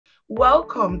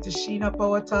Welcome to Sheena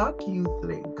Power Talk Youth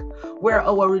Link, where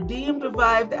our redeemed,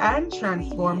 revived, and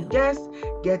transformed guest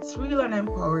gets real and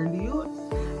empowering the youth.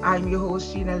 I'm your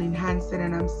host, Sheena Hanson,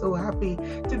 and I'm so happy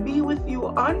to be with you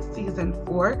on season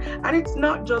 4. And it's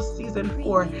not just season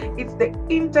 4, it's the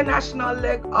international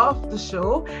leg of the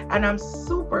show. And I'm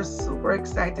super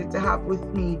excited to have with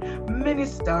me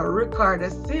Minister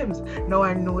RICARDO Sims. Now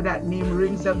I know that name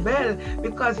rings a bell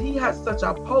because he has such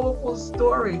a powerful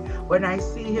story. When I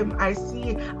see him, I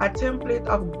see a template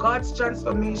of God's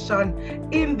transformation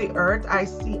in the earth. I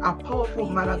see a powerful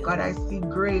man of God. I see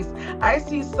grace. I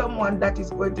see someone that is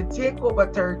going to take over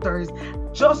territories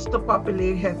just to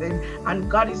populate heaven, and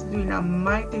God is doing a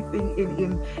mighty thing in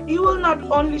him. He will not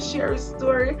only share his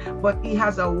story, but he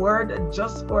has a word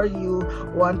just for you.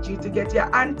 Want you to get your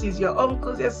aunties, your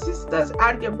uncles, your sisters,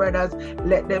 and your brothers.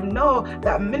 Let them know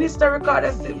that Minister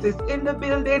RICARDO Sims is in the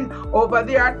building over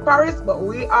there at Paris, but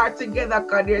we are together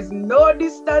because there's no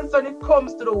distance when it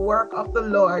comes to the work of the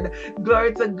Lord.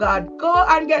 Glory to God. Go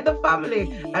and get the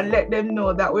family and let them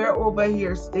know that we're over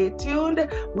here. Stay tuned.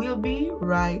 We'll be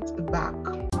right back.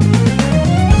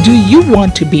 Do you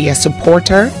want to be a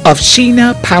supporter of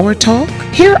Sheena Power Talk?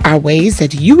 Here are ways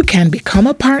that you can become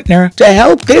a partner to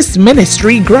help this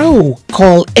ministry grow.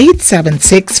 Call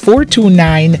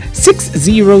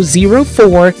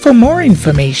 876-429-6004 for more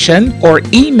information, or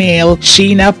email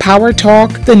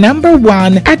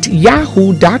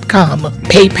sheenapowertalk1@yahoo.com,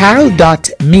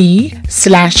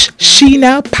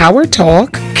 paypal.me/Sheena Power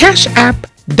Talk, Cash App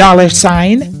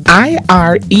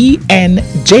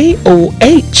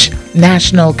 $IRENJOH,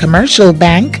 National Commercial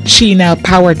Bank, Sheena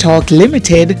Power Talk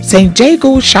Limited, St.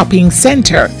 Jago Shopping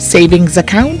Center, savings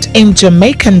account in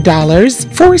Jamaican dollars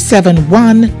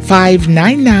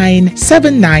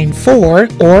 471-599-794,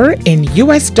 or in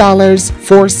US dollars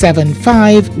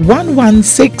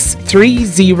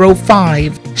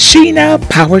 475-116-305. Sheena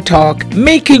Power Talk,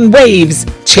 making waves,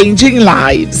 changing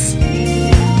lives.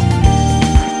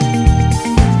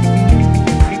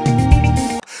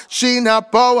 Sheena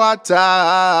Power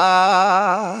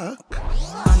Talk.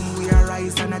 And we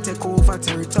arise and I take over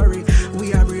territory.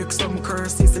 We are break some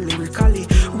curses lyrically.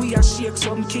 We are shake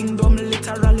some kingdom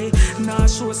literally. Now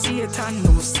show Satan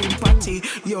no sympathy.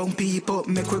 Young people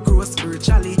make we grow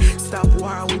spiritually. Stop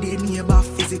war with the neighbor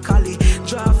physically.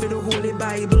 Draw for the Holy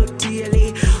Bible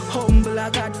daily. Humble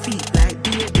a God feet like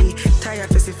baby.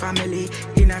 Tired to see family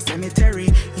in a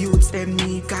cemetery. Youths them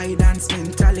need guidance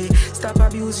mentally. Stop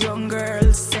abuse young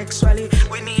girls sexually.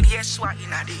 We need Yeshua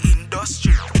in the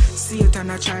industry.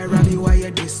 Satan a try rob you of your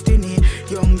destiny.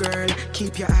 Young girl,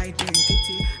 keep your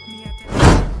identity.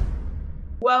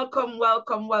 Welcome,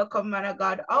 man of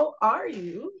God. How are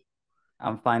you?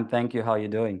 I'm fine, thank you. How are you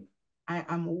doing? I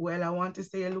am well. I want to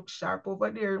say you look sharp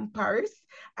over there in Paris.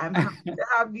 I'm happy to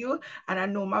have you, and I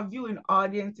know my viewing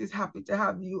audience is happy to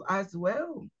have you as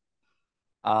well.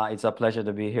 It's a pleasure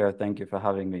to be here. Thank you for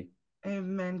having me.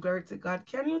 Amen. Glory to God.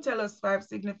 Can you tell us 5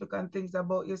 significant things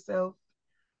about yourself?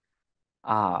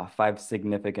 5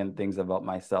 significant things about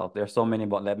myself. There's so many,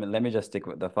 but let me just stick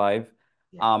with the 5.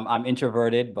 Yeah. I'm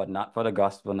introverted, but not for the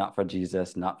gospel, not for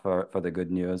Jesus, not for the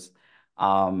good news.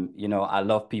 I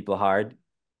love people hard,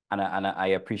 and I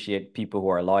appreciate people who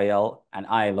are loyal, and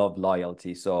I love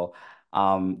loyalty. So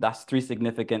that's 3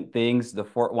 significant things. The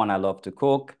 4th one, I love to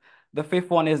cook. The 5th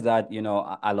one is that,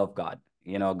 I love God.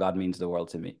 God means the world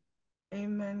to me.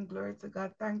 Amen. Glory to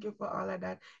God. Thank you for all of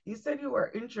that. You said you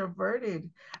were introverted.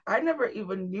 I never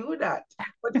even knew that.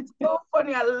 But it's so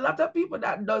funny. A lot of people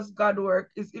that does God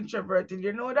work is introverted.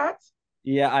 You know that?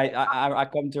 Yeah, I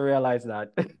come to realize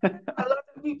that. A lot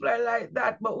of people are like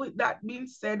that. But with that being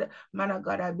said, man of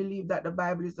God, I believe that the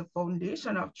Bible is the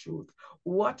foundation of truth.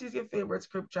 What is your favorite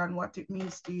scripture and what it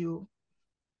means to you?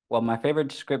 Well, my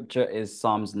favorite scripture is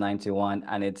Psalms 91,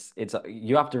 and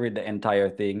you have to read the entire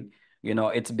thing.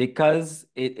 It's because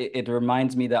it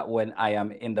reminds me that when I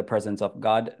am in the presence of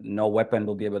God, no weapon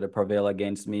will be able to prevail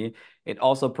against me. It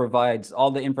also provides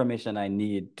all the information I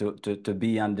need to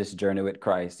be on this journey with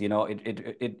Christ.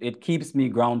 It keeps me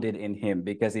grounded in Him,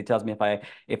 because He tells me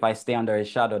if I stay under His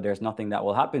shadow, there's nothing that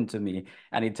will happen to me.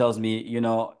 And He tells me,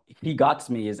 He got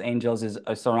me, His angels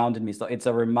are surrounding me. So it's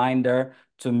a reminder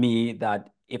to me that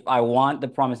if I want the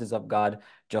promises of God,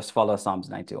 just follow Psalms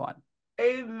 91.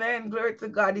 Amen. Glory to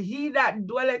God. He that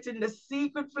dwelleth in the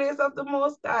secret place of the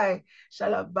Most High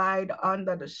shall abide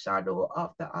under the shadow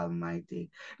of the Almighty.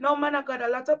 Now, man of God, a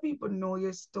lot of people know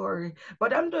your story,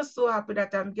 but I'm just so happy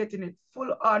that I'm getting it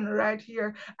full on right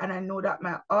here. And I know that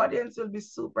my audience will be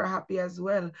super happy as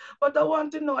well. But I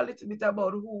want to know a little bit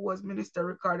about who was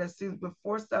Minister RICARDO Sims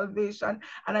before salvation,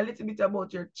 and a little bit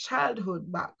about your childhood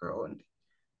background.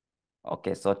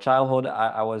 Okay, so childhood,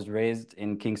 I was raised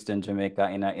in Kingston, Jamaica,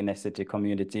 in a city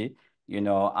community.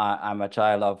 I'm a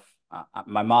child of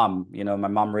my mom. My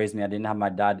mom raised me. I didn't have my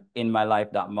dad in my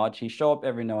life that much. He showed up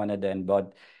every now and then,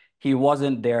 but he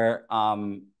wasn't there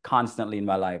constantly in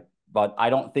my life. But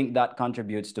I don't think that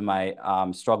contributes to my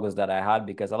struggles that I had,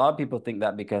 because a lot of people think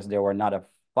that because there were not a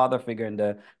father figure in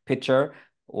the picture,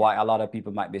 why a lot of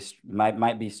people might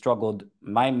be struggled,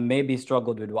 maybe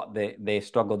struggled with what they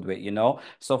struggled with.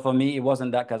 So for me, it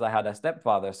wasn't that because I had a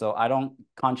stepfather, so I don't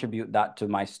contribute that to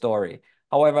my story.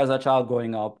 However, as a child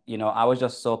growing up, I was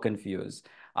just so confused.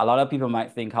 A lot of people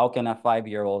might think, how can a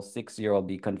 5-year-old, 6-year-old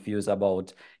be confused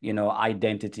about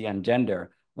identity and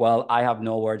gender? Well, I have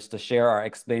no words to share or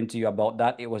explain to you about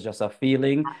that. It was just a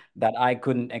feeling that I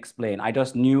couldn't explain. I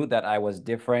just knew that I was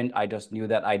different. I just knew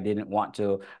that I didn't want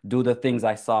to do the things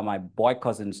I saw my boy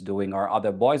cousins doing or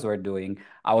other boys were doing.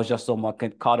 I was just so much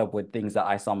caught up with things that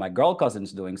I saw my girl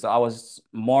cousins doing. So I was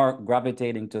more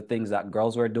gravitating to things that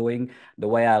girls were doing. The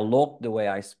way I looked, the way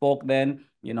I spoke then,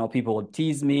 people would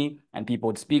tease me and people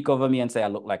would speak over me and say I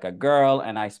look like a girl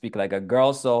and I speak like a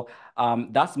girl. So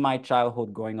that's my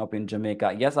childhood growing up in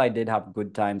Jamaica. Yes, I did have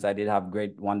good times. I did have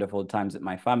great, wonderful times with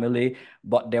my family,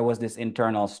 but there was this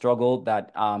internal struggle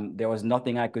that there was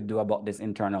nothing I could do about this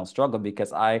internal struggle,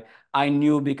 because I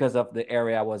knew, because of the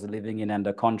area I was living in and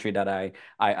the country that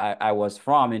I was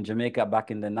from in Jamaica back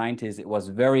in the 90s. It was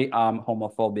very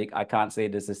homophobic. I can't say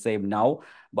this is the same now,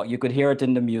 but you could hear it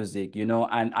in the music,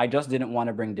 and I just didn't want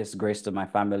to bring disgrace to my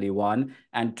family, one.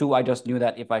 And two, I just knew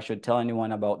that if I should tell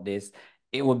anyone about this,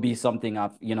 it would be something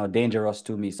of, dangerous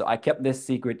to me. So I kept this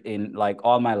secret in like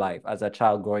all my life as a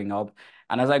child growing up.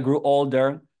 And as I grew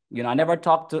older, I never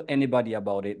talked to anybody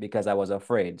about it because I was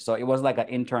afraid. So it was like an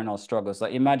internal struggle. So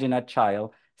imagine a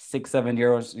child, 6, 7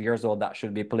 years old, that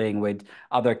should be playing with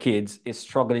other kids, is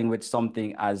struggling with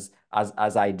something as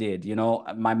I did.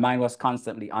 My mind was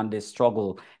constantly on this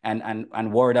struggle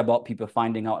and worried about people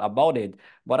finding out about it.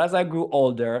 But as I grew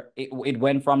older, it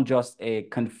went from just a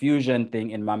confusion thing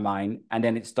in my mind, and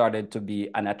then it started to be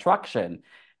an attraction.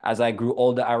 As I grew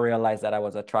older, I realized that I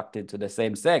was attracted to the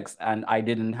same sex, and I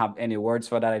didn't have any words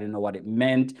for that. I didn't know what it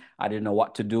meant. I didn't know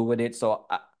what to do with it. So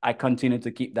I continued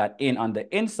to keep that in on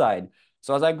the inside.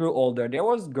 So as I grew older, there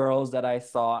was girls that I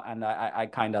saw and I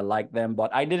kind of liked them,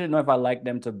 but I didn't know if I liked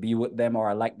them to be with them or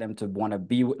I liked them to want to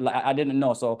be with. I didn't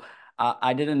know. So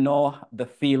I didn't know the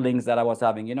feelings that I was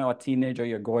having. A teenager,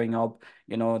 you're growing up,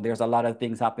 there's a lot of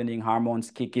things happening,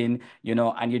 hormones kicking,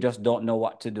 and you just don't know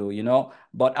what to do.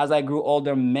 But as I grew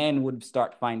older, men would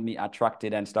start find me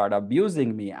attracted and start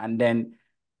abusing me. And then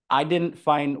I didn't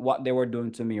find what they were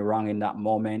doing to me wrong in that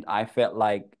moment. I felt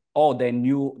like, oh, they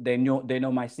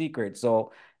know my secret.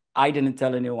 So I didn't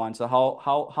tell anyone. So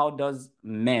how does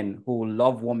men who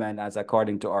love women as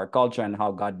according to our culture and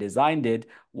how God designed it,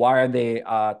 why are they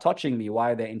touching me?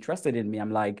 Why are they interested in me?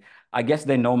 I'm like, I guess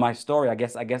they know my story. I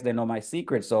guess they know my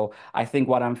secret. So I think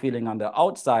what I'm feeling on the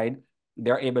outside,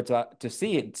 they're able to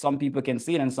see it. Some people can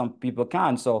see it and some people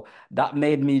can't. So that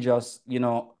made me just,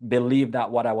 believe that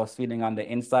what I was feeling on the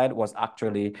inside was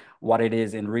actually what it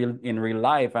is in real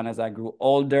life. And as I grew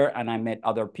older and I met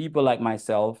other people like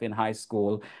myself in high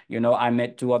school, I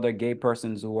met two other gay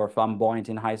persons who were flamboyant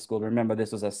in high school. Remember,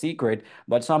 this was a secret,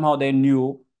 but somehow they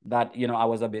knew that, I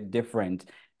was a bit different.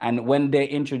 And when they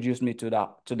introduced me to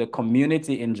the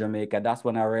community in Jamaica, that's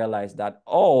when I realized that,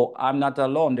 oh, I'm not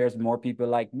alone. There's more people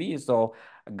like me. So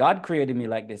God created me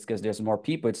like this because there's more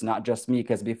people. It's not just me.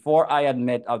 Because before I had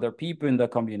met other people in the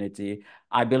community,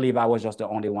 I believe I was just the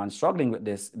only one struggling with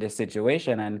this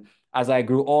situation. And as I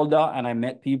grew older and I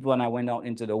met people and I went out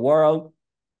into the world,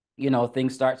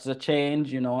 things starts to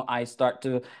change. I start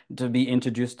to be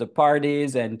introduced to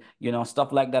parties and,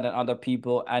 stuff like that and other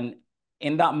people. And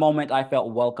in that moment, I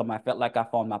felt welcome. I felt like I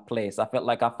found my place. I felt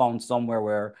like I found somewhere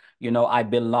where, I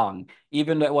belong.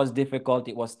 Even though it was difficult,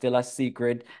 it was still a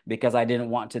secret because I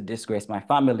didn't want to disgrace my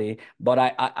family. But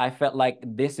I felt like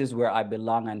this is where I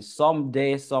belong. And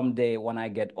someday, when I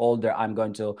get older, I'm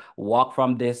going to walk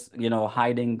from this,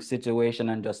 hiding situation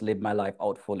and just live my life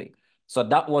out fully. So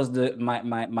that was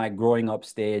my growing up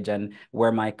stage and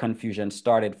where my confusion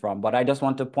started from. But I just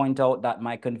want to point out that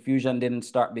my confusion didn't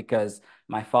start because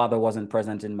my father wasn't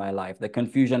present in my life. The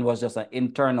confusion was just an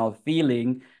internal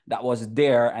feeling that was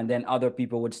there, and then other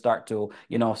people would start to,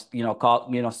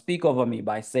 speak over me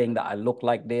by saying that I look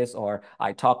like this or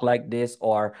I talk like this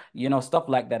or, stuff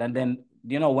like that. And then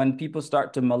you know, when people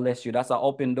start to molest you, that's an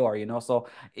open door, you know. So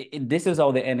this is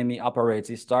how the enemy operates.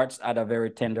 It starts at a very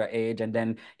tender age, and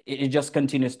then it just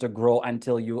continues to grow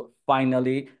until you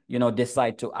finally, you know,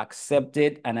 decide to accept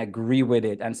it and agree with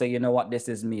it and say, you know what, this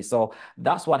is me. So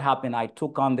that's what happened. I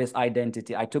took on this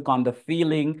identity. I took on the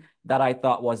feeling that I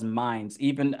thought was mine.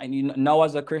 Even, you know, now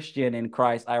as a Christian in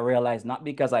Christ, I realized not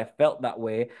because I felt that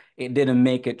way, it didn't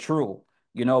make it true,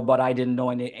 you know, but I didn't know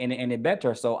any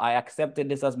better. So I accepted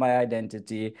this as my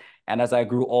identity. And as I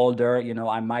grew older, you know,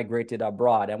 I migrated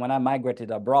abroad. And when I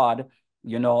migrated abroad,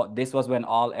 you know, this was when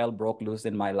all hell broke loose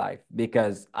in my life,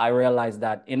 because I realized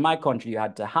that in my country, you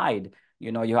had to hide.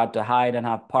 You know, you had to hide and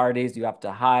have parties. You have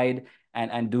to hide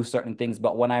and do certain things.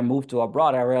 But when I moved to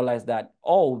abroad, I realized that,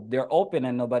 oh, they're open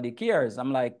and nobody cares.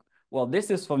 I'm like, well, this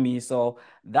is for me. So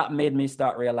that made me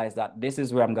start realize that this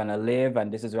is where I'm going to live,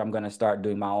 and this is where I'm going to start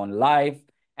doing my own life.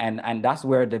 And that's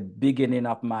where the beginning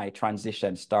of my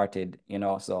transition started, you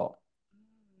know, so.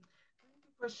 Thank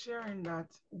you for sharing that.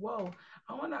 Wow.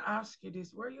 I want to ask you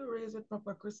this. Were you raised with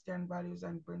proper Christian values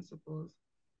and principles?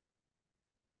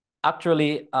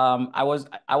 Actually, I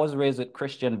was raised with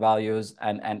Christian values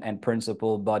and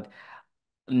principle, but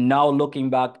now looking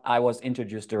back, I was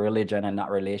introduced to religion and not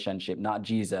relationship, not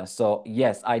Jesus. So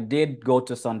yes, I did go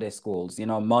to Sunday schools, you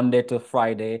know, Monday to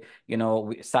Friday, you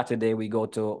know, Saturday we go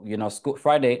to, you know, school,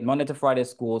 Friday, Monday to Friday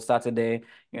school, Saturday,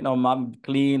 you know, mom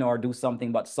clean or do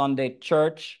something, but Sunday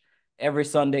church, every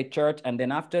Sunday church, and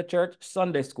then after church,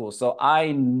 Sunday school. So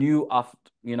I knew of,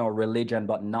 you know, religion,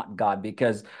 but not God,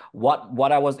 because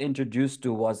what I was introduced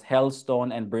to was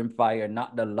hellstone and brimfire,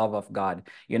 not the love of God,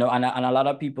 you know. And a lot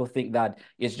of people think that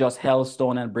it's just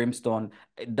hellstone and brimstone.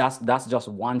 That's just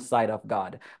one side of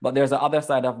God, but there's the other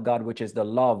side of God, which is the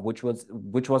love, which was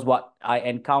what I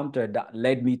encountered that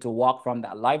led me to walk from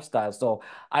that lifestyle. So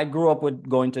I grew up with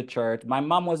going to church. My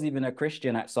mom was even a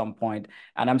Christian at some point,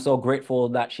 and I'm so grateful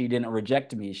that she didn't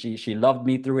reject me. She loved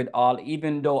me through it all,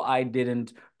 even though I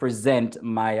didn't present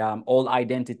my old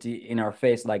identity in her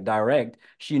face like direct.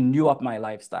 She knew of my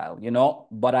lifestyle, you know,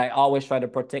 but I always try to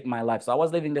protect my life. So I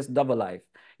was living this double life,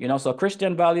 you know. So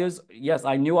Christian values, yes,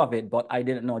 I knew of it, but I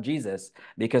didn't know Jesus,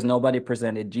 because nobody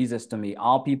presented Jesus to me.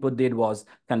 All people did was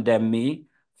condemn me,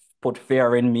 put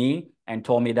fear in me, and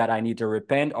told me that I need to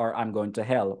repent or I'm going to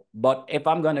hell. But if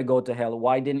I'm going to go to hell,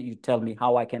 why didn't you tell me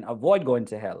how I can avoid going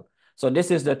to hell? So this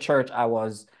is the church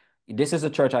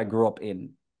I grew up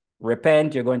in.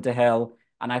 Repent, you're going to hell.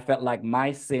 And I felt like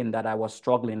my sin that I was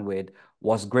struggling with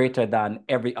was greater than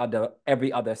every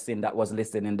other sin that was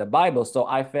listed in the Bible. So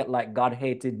I felt like God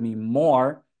hated me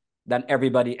more than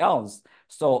everybody else.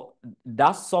 So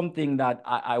that's something that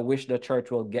I wish the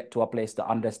church will get to a place to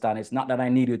understand. It's not that I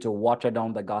need you to water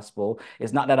down the gospel.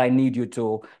 It's not that I need you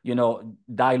to, you know,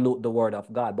 dilute the word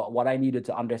of God. But what I needed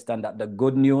to understand, that the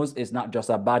good news is not just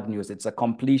a bad news. It's a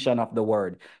completion of the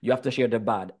word. You have to share the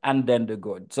bad and then the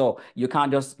good. So you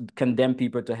can't just condemn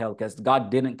people to hell, because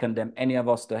God didn't condemn any of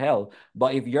us to hell.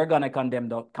 But if you're going to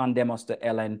condemn us to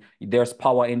hell and there's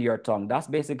power in your tongue, that's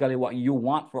basically what you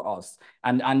want for us.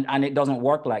 And it doesn't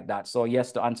work like that. So yes,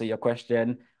 to answer your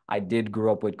question, I did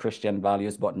grow up with Christian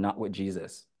values, but not with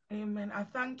Jesus. Amen. I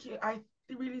thank you. I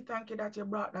really thank you that you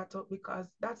brought that up, because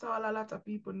that's all a lot of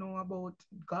people know about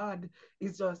God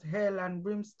is just hell and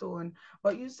brimstone.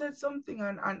 But you said something,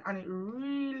 and it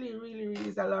really, really, really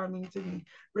is alarming to me.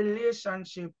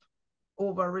 Relationship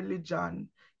over religion.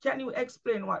 Can you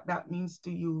explain what that means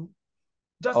to you?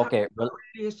 Just have Okay. a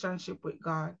relationship with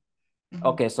God.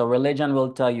 Okay, so religion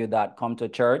will tell you that come to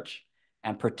church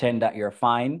and pretend that you're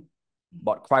fine.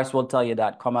 But Christ will tell you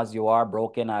that come as you are,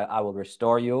 broken, I will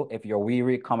restore you. If you're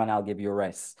weary, come and I'll give you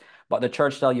rest. But the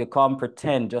church tell you, come,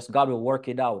 pretend, just God will work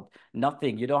it out.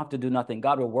 Nothing, you don't have to do nothing.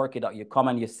 God will work it out. You come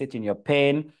and you sit in your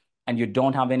pain, and you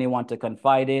don't have anyone to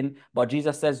confide in. But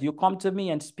Jesus says, you come to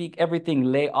me and speak everything,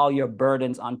 lay all your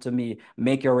burdens onto me,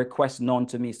 make your requests known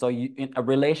to me. So in a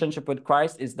relationship with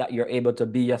Christ is that you're able to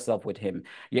be yourself with him.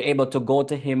 You're able to go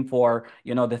to him for,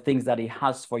 you know, the things that he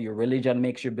has for you. Religion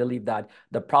makes you believe that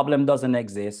the problem doesn't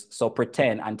exist, so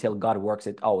pretend until God works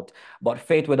it out. But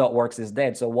faith without works is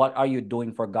dead. So what are you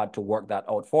doing for God to work that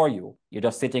out for you? You're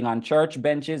just sitting on church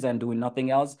benches and doing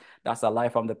nothing else. That's a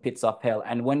life from the pits of hell.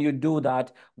 And when you do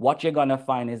that, what what you're going to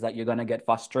find is that you're going to get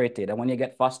frustrated. And when you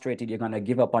get frustrated, you're going to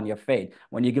give up on your faith.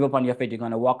 When you give up on your faith, you're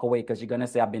going to walk away because you're going to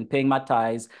say, I've been paying my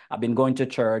tithes, I've been going to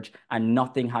church, and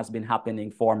nothing has been happening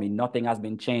for me. Nothing has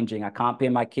been changing. I can't pay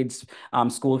my kids'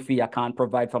 school fee. I can't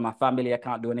provide for my family. I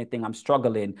can't do anything. I'm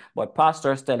struggling. But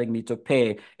pastor is telling me to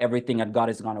pay everything and God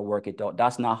is going to work it out.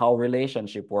 That's not how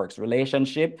relationship works.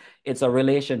 Relationship, it's a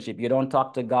relationship. You don't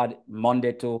talk to God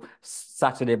Monday to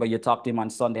Saturday, but you talk to him on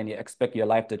Sunday and you expect your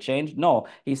life to change. No,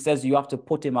 he says you have to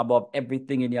put him above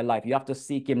everything in your life. You have to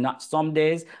seek him not some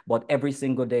days, but every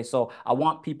single day. So I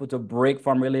want people to break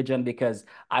from religion because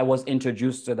I was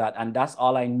introduced to that and that's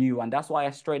all I knew. And that's why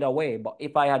I strayed away. But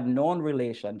if I had known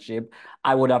relationship,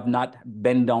 I would have not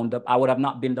been down the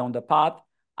path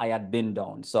I had been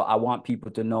down. So I want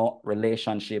people to know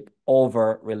relationship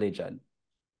over religion.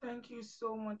 Thank you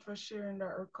so much for sharing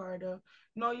that, Ricardo.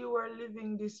 Now you are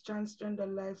living this transgender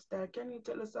lifestyle. Can you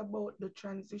tell us about the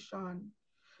transition?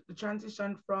 The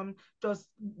transition from just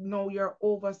now you're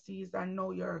overseas and now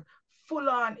you're full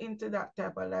on into that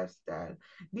type of lifestyle.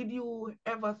 Did you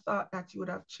ever thought that you would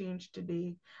have changed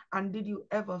today? And did you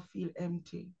ever feel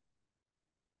empty?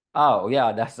 Oh,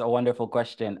 yeah, that's a wonderful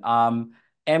question.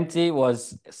 Empty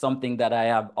was something that I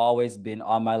have always been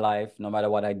all my life, no matter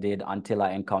what I did until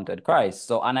I encountered Christ.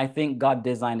 So, and I think God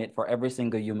designed it for every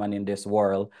single human in this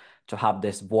world to have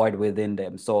this void within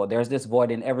them. So there's this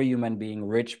void in every human being,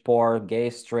 rich, poor,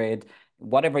 gay, straight,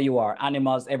 whatever you are,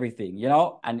 animals, everything,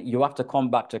 and you have to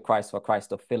come back to Christ for Christ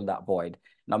to fill that void.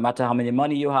 No matter how many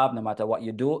money you have, no matter what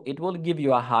you do, it will give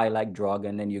you a high like drug.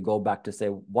 And then you go back to say,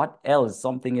 what else?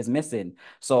 Something is missing.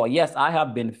 So yes, I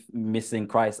have been missing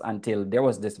Christ until there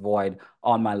was this void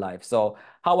on my life. So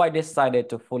how I decided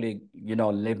to fully,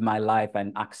 live my life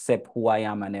and accept who I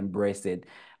am and embrace it.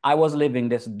 I was living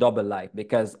this double life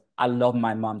because I love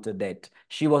my mom to death.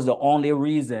 She was the only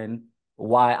reason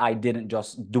why I didn't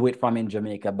just do it from in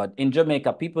Jamaica. But in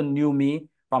Jamaica, people knew me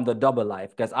from the double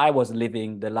life because I was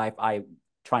living the life I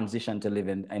transitioned to live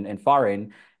in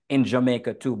foreign in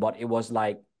Jamaica too, but it was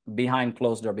like behind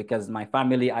closed door because my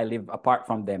family, I live apart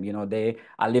from them.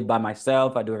 I live by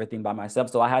myself. I do everything by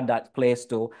myself. So I had that place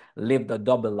to live the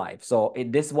double life. So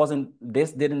this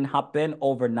didn't happen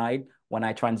overnight when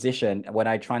I transitioned, when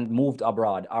I moved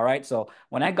abroad. All right. So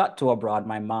when I got to abroad,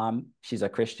 my mom, she's a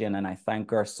Christian, and I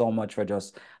thank her so much for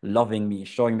just loving me,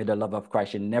 showing me the love of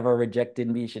Christ. She never rejected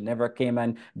me. She never came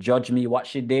and judged me. What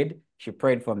she did, she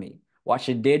prayed for me. What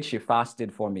she did, she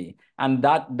fasted for me. And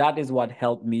that is what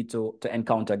helped me to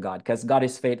encounter God, because God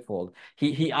is faithful.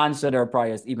 He answered her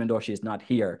prayers even though she's not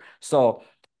here. So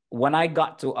when I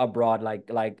got to abroad, like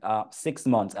 6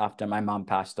 months after my mom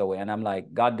passed away, and I'm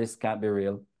like, God, this can't be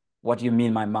real. What do you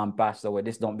mean my mom passed away?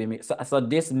 This don't be me. So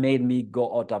this made me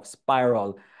go out of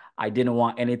spiral. I didn't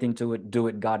want anything to do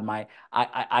with God.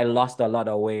 I lost a lot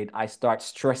of weight. I start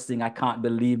stressing. I can't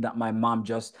believe that my mom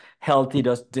just healthy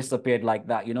just disappeared like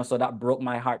that. So that broke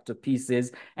my heart to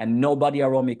pieces, and nobody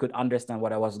around me could understand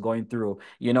what I was going through.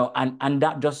 And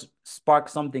that just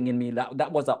sparked something in me.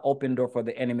 That was an open door for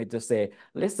the enemy to say,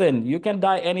 listen, you can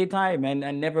die anytime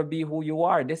and never be who you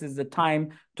are. This is the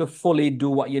time to fully do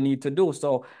what you need to do.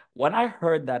 So when I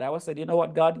heard that, I was said, you know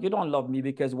what, God, you don't love me,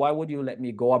 because why would you let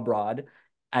me go abroad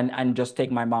and just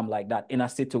take my mom like that in a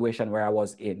situation where I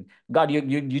was in? God,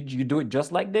 you do it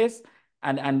just like this?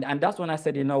 And that's when I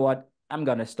said, you know what? I'm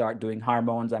going to start doing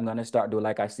hormones. I'm going to start doing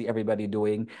like I see everybody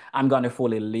doing. I'm going to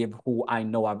fully live who I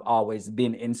know I've always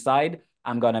been inside.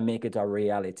 I'm going to make it a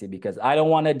reality, because I don't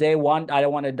want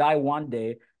to die one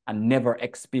day and never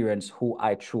experience who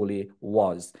I truly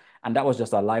was. And that was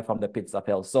just a life from the pits of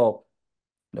hell. So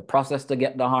the process to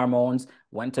get the hormones,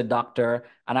 went to doctor,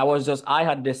 and I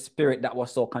had this spirit that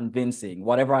was so convincing.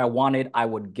 Whatever I wanted, I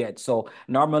would get. So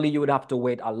normally you would have to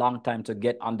wait a long time to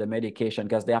get on the medication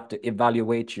because they have to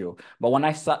evaluate you. But when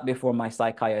I sat before my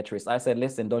psychiatrist, I said,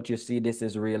 listen, don't you see this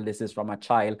is real? This is from a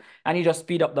child. And he just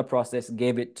speed up the process,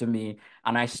 gave it to me,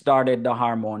 and I started the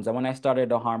hormones. And when I started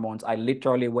the hormones, I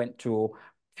literally went through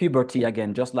puberty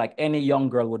again, just like any young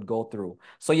girl would go through.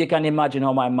 So you can imagine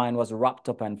how my mind was wrapped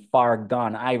up and far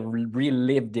gone. I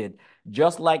relived it,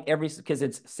 just like because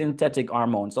it's synthetic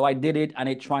hormone. So I did it and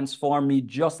it transformed me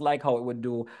just like how it would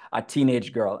do a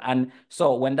teenage girl. And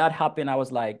so when that happened, I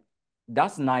was like,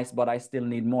 that's nice, but I still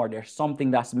need more. There's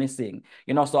something that's missing,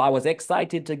 so I was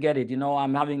excited to get it.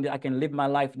 I can live my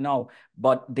life now,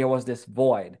 but there was this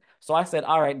void. So I said,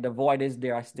 all right, the void is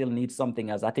there. I still need something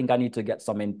else. I think I need to get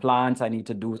some implants. I need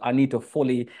to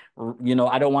fully,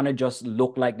 I don't want to just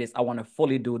look like this. I want to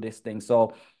fully do this thing.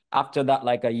 So after that,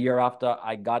 like a year after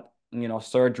I got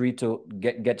surgery to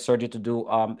get surgery to do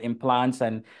implants.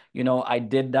 And I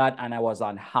did that, and I was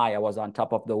on high. I was on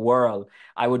top of the world.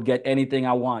 I would get anything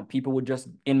I want. People would just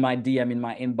in my DM, in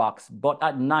my inbox. But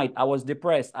at night I was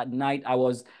depressed. At night I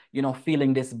was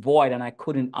feeling this void, and I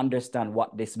couldn't understand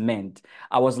what this meant.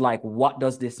 I was like, what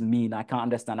does this mean? I can't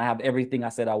understand. I have everything I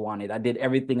said I wanted. I did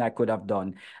everything I could have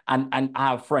done. And I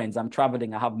have friends, I'm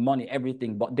traveling, I have money,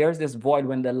 everything. But there's this void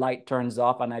when the light turns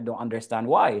off, and I don't understand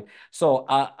why. So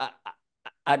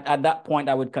at that point,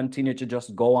 I would continue to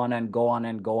just go on and go on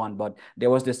and go on. But there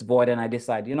was this void, and I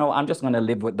decided, I'm just going to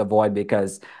live with the void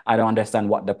because I don't understand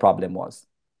what the problem was.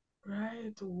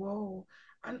 Right. Whoa.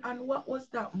 And what was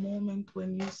that moment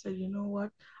when you said, you know what,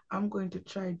 I'm going to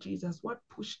try Jesus? What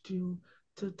pushed you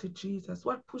to Jesus?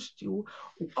 What pushed you?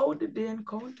 How did the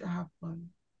encounter happen?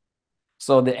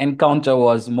 So the encounter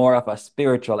was more of a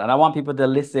spiritual, and I want people to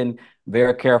listen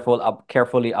very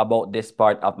carefully about this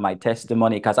part of my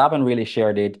testimony, because I haven't really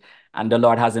shared it, and the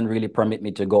Lord hasn't really permitted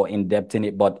me to go in depth in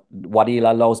it. But what He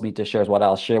allows me to share is what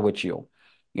I'll share with you.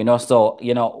 So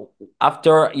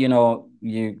after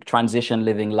you transition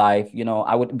living life,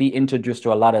 I would be introduced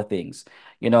to a lot of things.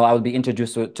 I would be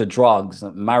introduced to drugs,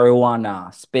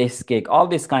 marijuana, space cake, all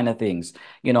these kind of things.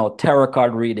 Tarot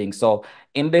card reading. So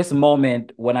in this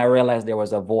moment, when I realized there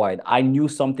was a void, I knew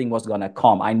something was going to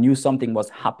come. I knew something was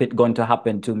going to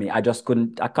happen to me. I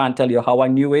can't tell you how I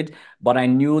knew it, but I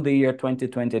knew the year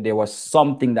 2020, there was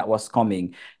something that was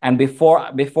coming. And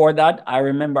before that, I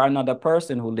remember another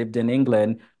person who lived in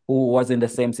England who was in the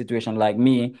same situation like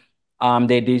me.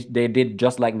 They did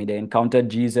just like me. They encountered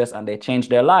Jesus, and they changed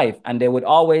their life. And they would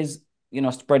always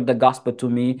spread the gospel to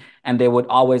me, and they would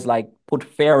always like put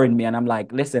fear in me. And I'm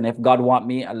like, listen, if God want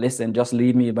me, listen, just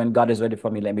leave me. When God is ready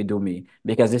for me, let me do me,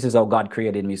 because this is how God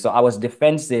created me. So I was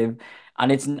defensive,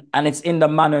 and it's in the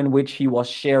manner in which He was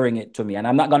sharing it to me. And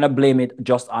I'm not going to blame it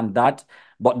just on that,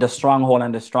 but the stronghold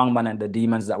and the strong man and the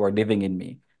demons that were living in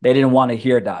me. They didn't want to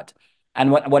hear that. And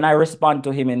when I respond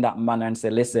to Him in that manner and say,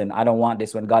 listen, I don't want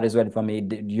this. When God is ready for me,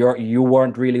 you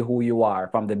weren't really who you are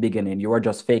from the beginning. You were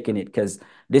just faking it, because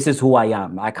this is who I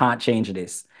am. I can't change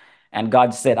this. And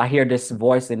God said, I hear this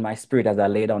voice in my spirit as I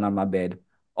lay down on my bed.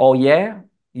 Oh, yeah,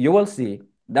 you will see.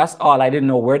 That's all. I didn't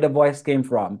know where the voice came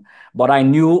from, but I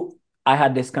knew I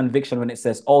had this conviction when it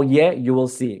says, oh, yeah, you will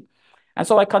see. And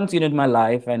so I continued my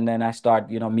life, and then I start,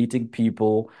 meeting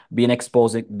people, being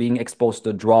exposed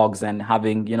to drugs, and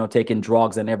having, taking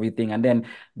drugs and everything. And then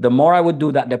the more I would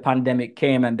do that, the pandemic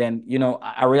came, and then,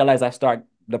 I realized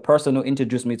the person who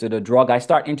introduced me to the drug, I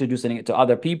start introducing it to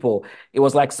other people. It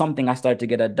was like something I started to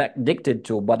get addicted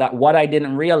to. But what I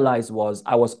didn't realize was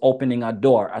I was opening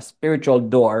a spiritual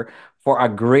door for a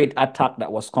great attack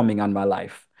that was coming on my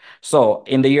life. So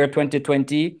in the year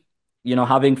 2020,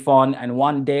 having fun. And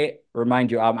one day,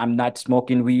 remind you, I'm not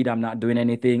smoking weed. I'm not doing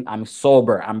anything. I'm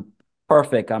sober. I'm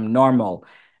perfect. I'm normal.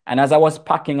 And as I was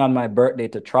packing on my birthday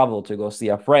to travel to go see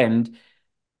a friend,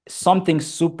 something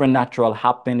supernatural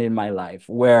happened in my life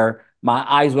where my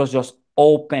eyes was just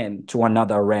open to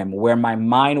another realm, where my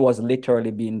mind was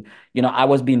literally being, I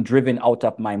was being driven out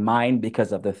of my mind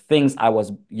because of the things I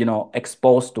was,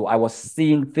 exposed to. I was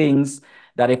seeing things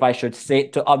that if I should say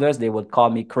it to others, they would call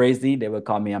me crazy. They would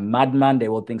call me a madman. They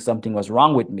would think something was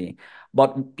wrong with me.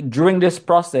 But during this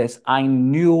process, I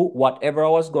knew whatever I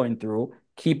was going through,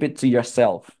 keep it to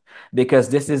yourself, because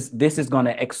this is going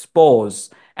to expose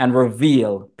and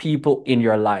reveal people in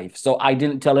your life. So I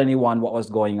didn't tell anyone what was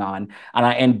going on, and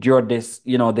I endured this,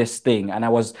 this thing. And I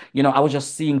was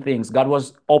just seeing things. God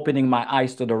was opening my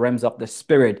eyes to the realms of the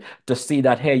spirit to see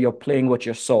that, hey, you're playing with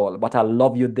your soul, but I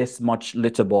love you this much,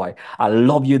 little boy. I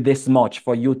love you this much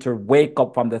for you to wake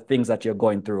up from the things that you're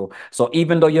going through. So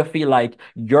even though you feel like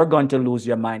you're going to lose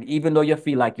your mind, even though you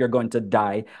feel like you're going to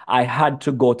die, I had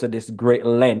to go to this great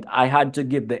length. I had to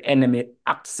give the enemy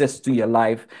access to your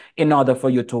life in order for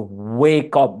you to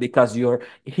wake up, because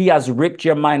he has ripped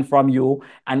your mind from you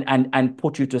and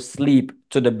put you to sleep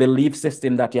to the belief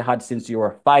system that you had since you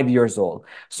were 5 years old.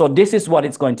 So this is what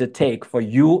it's going to take for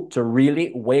you to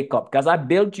really wake up, because I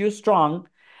built you strong.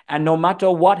 And no matter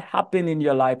what happened in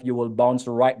your life, you will bounce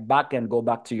right back and go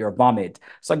back to your vomit.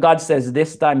 So God says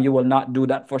this time you will not do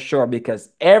that for sure, because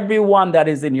everyone that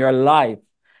is in your life,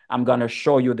 I'm going to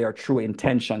show you their true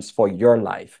intentions for your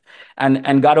life.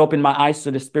 And God opened my eyes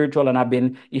to the spiritual,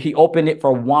 and He opened it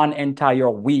for one entire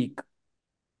week.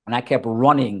 And I kept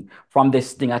running from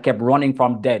this thing. I kept running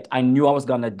from death. I knew I was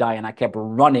going to die, and I kept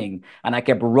running, and I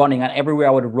kept running. And everywhere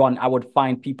I would run, I would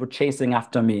find people chasing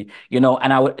after me, and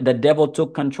the devil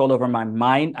took control over my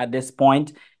mind at this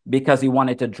point. because he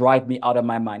wanted to drive me out of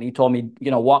my mind. He told me,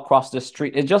 walk across the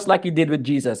street. It's just like he did with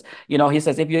Jesus. He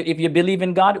says, if you believe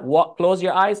in God, close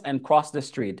your eyes and cross the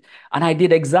street. And I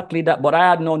did exactly that, but I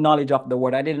had no knowledge of the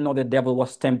word. I didn't know the devil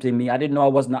was tempting me. I didn't know I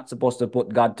was not supposed to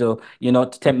put God to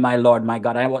tempt my Lord, my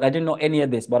God. I didn't know any of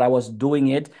this, but I was doing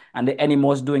it, and the enemy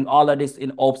was doing all of this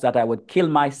in hopes that I would kill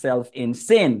myself in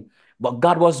sin. But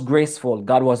God was graceful.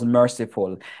 God was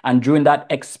merciful. And during that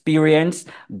experience,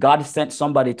 God sent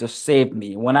somebody to save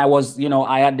me. When I was,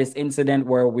 I had this incident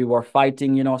where we were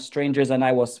fighting, strangers, and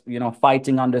I was,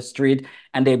 fighting on the street,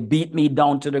 and they beat me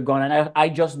down to the ground. And I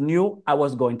just knew I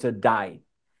was going to die.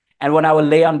 And when I would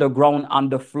lay on the ground, on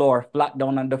the floor, flat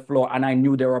down on the floor, and I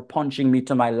knew they were punching me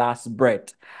to my last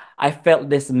breath, I felt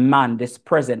this man, this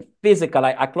presence, physical.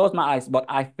 I closed my eyes, but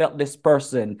I felt this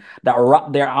person that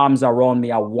wrapped their arms around me,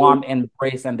 a warm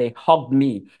embrace, and they hugged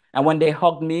me. And when they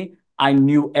hugged me, I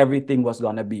knew everything was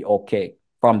going to be okay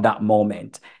from that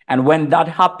moment. And when that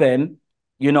happened,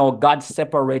 God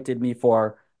separated me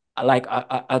for like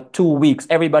 2 weeks.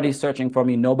 Everybody's searching for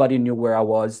me. Nobody knew where I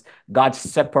was. God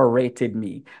separated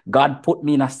me. God put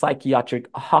me in a psychiatric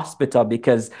hospital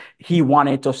because he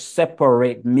wanted to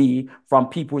separate me from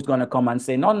people who's going to come and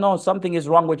say, no, no, something is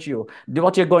wrong with you.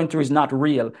 What you're going through is not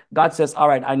real. God says, all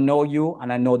right, I know you,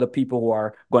 and I know the people who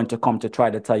are going to come to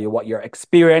try to tell you what your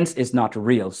experience is not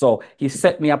real. So he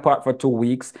set me apart for 2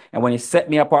 weeks. And when he set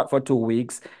me apart for 2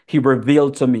 weeks, he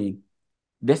revealed to me,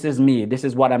 this is me. This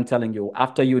is what I'm telling you.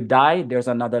 After you die, there's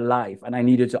another life. And I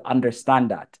need you to understand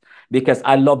that because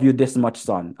I love you this much,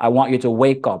 son. I want you to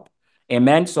wake up.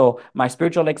 Amen. So my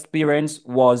spiritual experience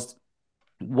was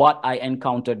what I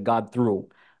encountered God through.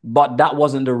 But that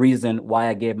wasn't the reason why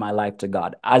I gave my life to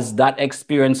God. As that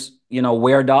experience,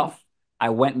 weared off, I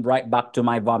went right back to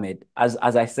my vomit. As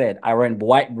I said, I went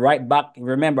right back.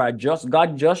 Remember,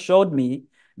 God just showed me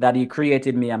that he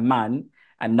created me a man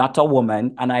and not a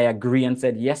woman. And I agree and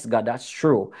said, yes, God, that's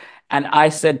true. And I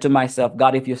said to myself,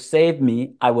 God, if you save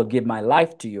me, I will give my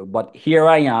life to you. But here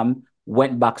I am,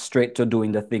 went back straight to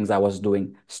doing the things I was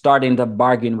doing, starting to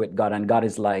bargain with God. And God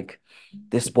is like,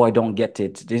 this boy don't get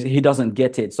it. He doesn't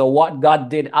get it. So what God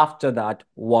did after that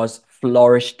was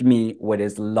flourished me with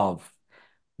his love.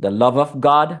 The love of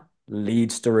God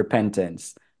leads to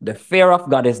repentance. The fear of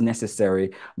God is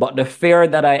necessary, but the fear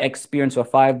that I experienced for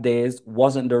 5 days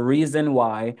wasn't the reason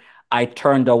why I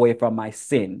turned away from my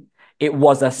sin. It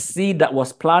was a seed that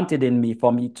was planted in me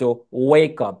for me to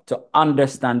wake up, to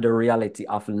understand the reality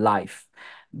of life.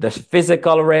 The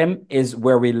physical realm is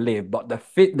where we live, but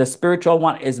the spiritual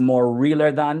one is more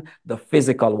realer than the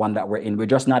physical one that we're in. We're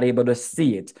just not able to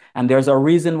see it. And there's a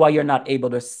reason why you're not able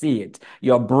to see it.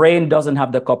 Your brain doesn't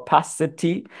have the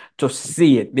capacity to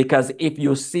see it, because if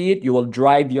you see it, you will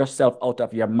drive yourself out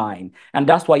of your mind. And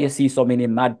that's why you see so many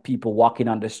mad people walking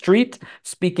on the street,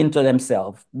 speaking to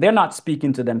themselves. They're not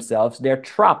speaking to themselves. They're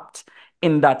trapped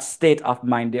in that state of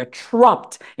mind. They're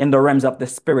trapped in the realms of the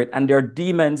spirit, and their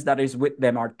demons that is with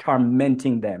them are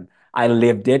tormenting them. I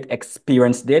lived it,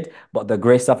 experienced it, but the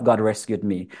grace of God rescued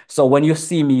me. So when you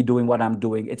see me doing what I'm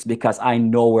doing, it's because I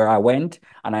know where I went,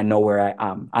 and I know where I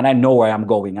am, and I know where I'm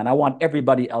going. And I want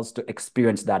everybody else to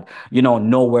experience that,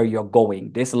 know where you're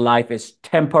going. This life is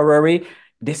temporary.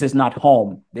 This is not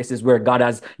home. This is where God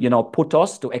has, put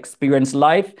us to experience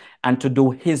life and to do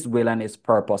his will and his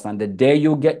purpose. And the day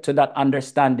you get to that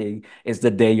understanding is the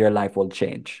day your life will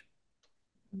change.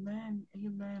 Amen.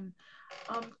 Amen.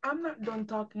 I'm not done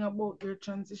talking about your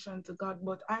transition to God,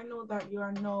 but I know that you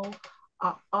are now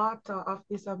an author of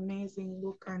this amazing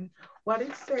book. And what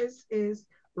it says is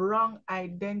wrong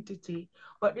identity.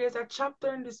 But there's a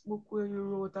chapter in this book where you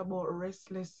wrote about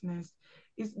restlessness.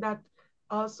 Is that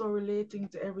also relating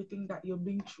to everything that you've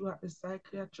been through at the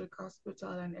psychiatric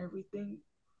hospital and everything?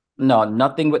 No,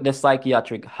 nothing with the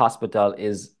psychiatric hospital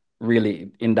is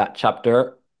really in that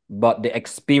chapter, but the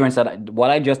experience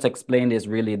what I just explained is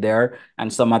really there,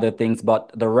 and some other things.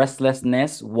 But the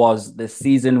restlessness was the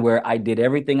season where I did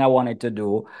everything I wanted to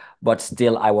do, but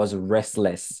still I was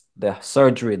restless. The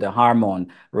surgery, the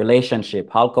hormone,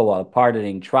 relationship, alcohol,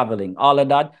 partying, traveling, all of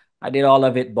that. I did all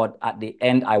of it, but at the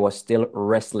end, I was still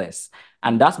restless.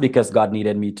 And that's because God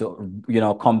needed me to,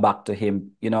 come back to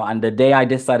him, and the day I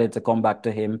decided to come back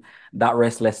to him, that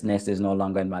restlessness is no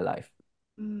longer in my life.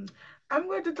 I'm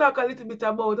going to talk a little bit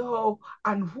about how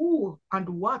and who and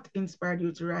what inspired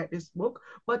you to write this book,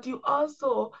 but you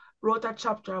also wrote a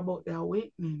chapter about the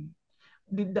awakening.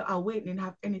 Did the awakening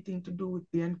have anything to do with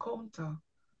the encounter?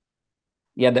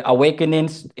 Yeah, the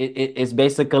awakenings is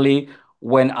basically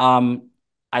when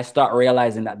I start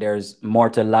realizing that there's more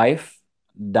to life.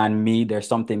 than me. There's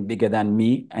something bigger than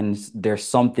me, and there's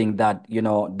something that,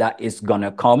 that is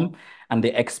gonna come. And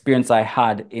the experience I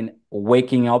had in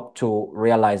waking up to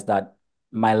realize that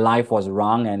my life was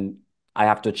wrong and I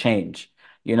have to change,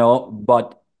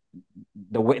 but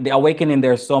the awakening,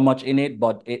 there's so much in it,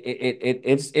 but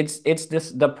it's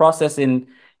this the process in,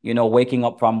 waking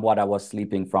up from what I was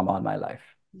sleeping from all my life.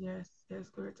 Yes, yes,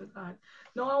 glory to God.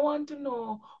 Now I want to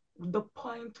know the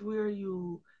point where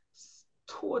you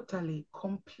totally,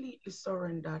 completely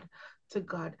surrendered to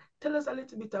God. Tell us a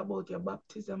little bit about your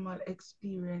baptismal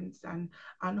experience and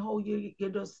how you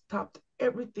just stopped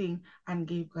everything and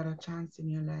gave God a chance in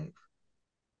your life.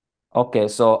 Okay,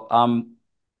 so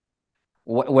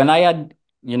when I had,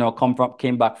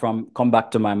 come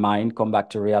back to my mind, come back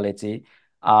to reality,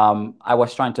 I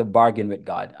was trying to bargain with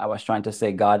God. I was trying to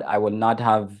say, God, I will not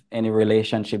have any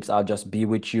relationships. I'll just be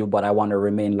with you, but I want to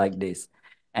remain like this.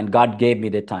 And God gave me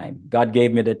the time. God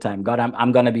gave me the time. God,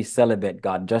 I'm gonna be celibate.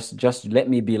 God, just let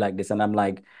me be like this. And I'm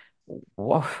like,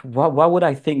 why would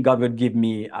I think God would give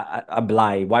me a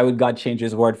lie? Why would God change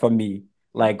his word for me?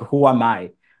 Like, who am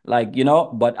I? Like,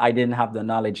 but I didn't have the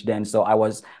knowledge then. So I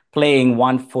was playing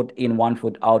one foot in, one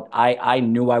foot out. I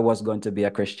knew I was going to be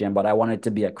a Christian, but I wanted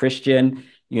to be a Christian,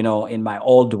 in my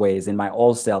old ways, in my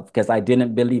old self, because I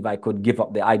didn't believe I could give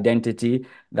up the identity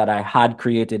that I had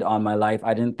created all my life.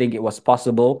 I didn't think it was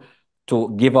possible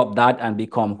to give up that and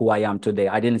become who I am today.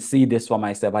 I didn't see this for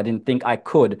myself. I didn't think I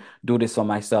could do this for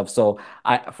myself. So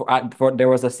there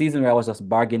was a season where I was just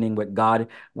bargaining with God,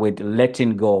 with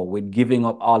letting go, with giving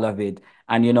up all of it.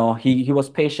 And he was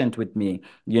patient with me.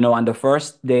 On the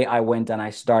first day I went and I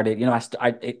started,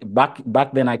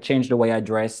 back then I changed the way I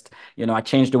dressed. I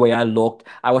changed the way I looked.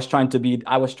 I was trying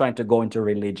to go into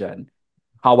religion,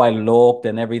 how I looked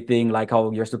and everything, like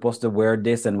how you're supposed to wear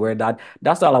this and wear that.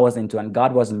 That's all I was into. And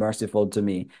God was merciful to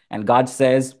me. And God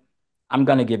says, I'm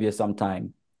going to give you some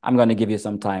time. I'm going to give you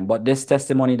some time. But this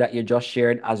testimony that you just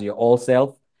shared as your old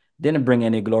self didn't bring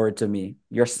any glory to me.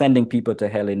 You're sending people to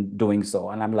hell in doing so.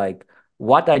 And I'm like,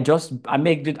 what?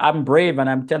 I'm brave and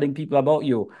I'm telling people about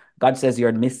you. God says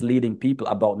you're misleading people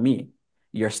about me.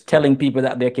 You're telling people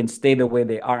that they can stay the way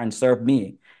they are and serve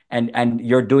me. And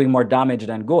you're doing more damage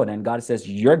than good. And God says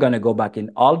you're going to go back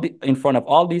in front of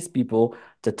all these people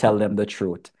to tell them the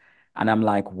truth. And I'm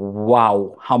like,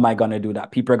 wow, how am I going to do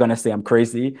that? People are going to say I'm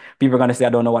crazy. People are going to say I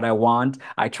don't know what I want.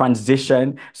 I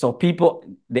transition. So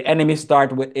the enemy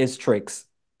start with his tricks.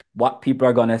 What people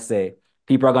are going to say.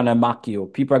 People are going to mock you.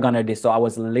 People are going to this. So I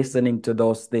was listening to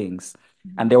those things.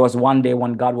 And there was one day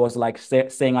when God was like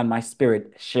saying on my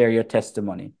spirit, share your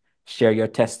testimony. Share your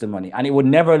testimony. And it would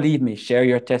never leave me. Share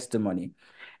your testimony.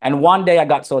 And one day I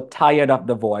got so tired of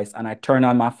the voice and I turned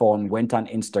on my phone, went on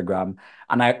Instagram,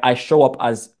 and I show up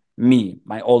as me,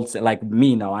 my old, like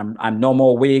me now. I'm no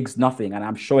more wigs, nothing. And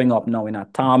I'm showing up now in a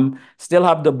Tom, still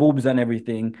have the boobs and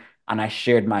everything. And I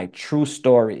shared my true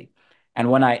story. And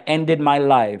when I ended my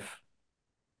life,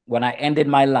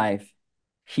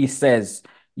 he says,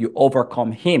 you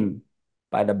overcome him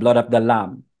by the blood of the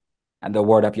Lamb and the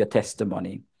word of your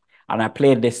testimony. And I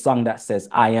played this song that says,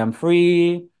 I am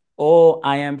free. Oh,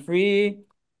 I am free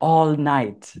all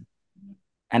night.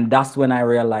 And that's when I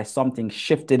realized something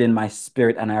shifted in my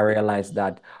spirit. And I realized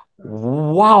that,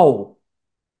 wow.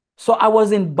 So I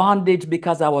was in bondage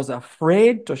because I was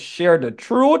afraid to share the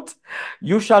truth.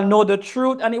 You shall know the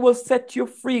truth and it will set you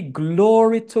free.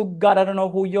 Glory to God. I don't know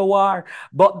who you are,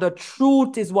 but the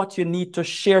truth is what you need to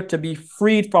share to be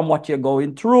freed from what you're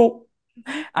going through.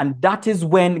 And that is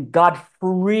when God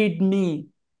freed me.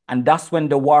 And that's when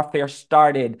the warfare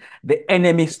started. The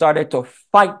enemy started to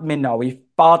fight me now. He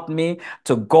fought me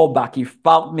to go back. He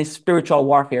fought me spiritual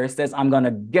warfare. He says, I'm going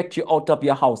to get you out of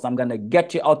your house. I'm going to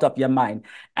get you out of your mind.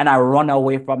 And I run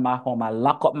away from my home. I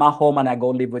lock up my home and I go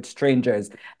live with strangers.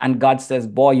 And God says,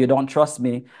 boy, you don't trust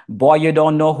me. Boy, you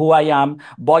don't know who I am.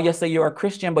 Boy, you say you're a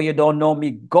Christian, but you don't know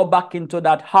me. Go back into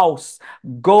that house.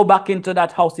 Go back into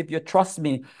that house if you trust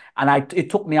me. And it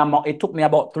took me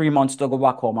about 3 months to go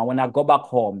back home. And when I go back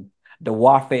home, the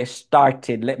warfare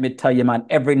started. Let me tell you, man,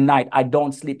 every night I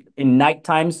don't sleep. In night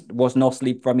times was no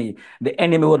sleep for me. The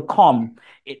enemy would come.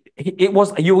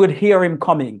 You would hear him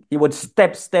coming. He would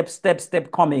step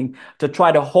coming to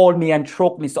try to hold me and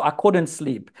choke me. So I couldn't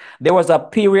sleep. There was a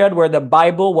period where the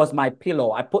Bible was my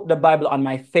pillow. I put the Bible on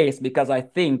my face because I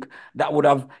think that would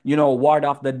have, ward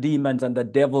off the demons and the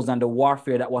devils and the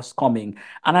warfare that was coming.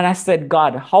 And then I said,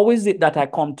 God, how is it that I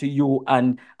come to you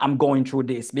and I'm going through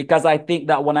this? Because I think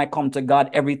that when I come to God,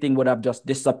 everything would have just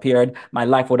disappeared. My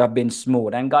life would have been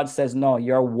smooth. And God says, no,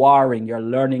 you're warring. You're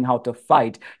learning how to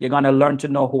fight. You're going to learn to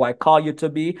know who I call you to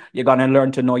be. You're going to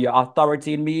learn to know your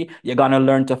authority in me. You're going to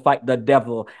learn to fight the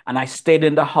devil. And I stayed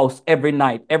in the house every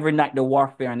night the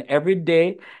warfare. And every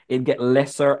day it get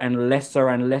lesser and lesser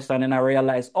and lesser. And then I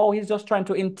realized, oh, he's just trying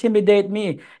to intimidate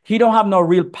me. He don't have no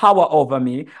real power over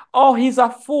me. Oh, he's a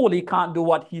fool. He can't do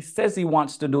what he says he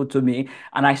wants to do to me.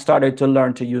 And I started to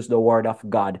learn to use the word of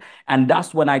God. And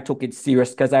that's when I took it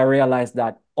serious, because I realized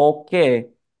that, okay,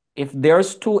 if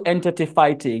there's two entity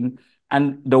fighting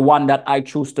and the one that I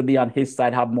choose to be on his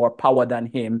side have more power than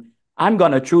him, I'm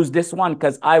gonna choose this one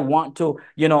because I want to,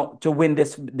 to win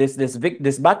this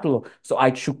battle. So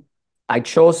I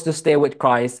chose to stay with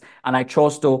Christ, and I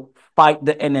chose to fight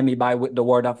the enemy with the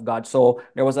word of God. So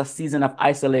there was a season of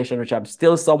isolation, which I'm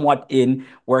still somewhat in,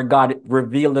 where God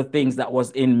revealed the things that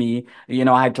was in me.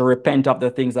 I had to repent of the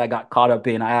things I got caught up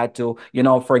in. I had to,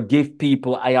 forgive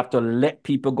people. I have to let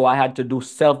people go. I had to do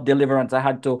self-deliverance. I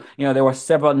had to, there were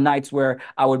several nights where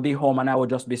I would be home and I would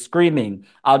just be screaming.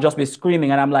 I'll just be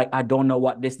screaming. And I'm like, I don't know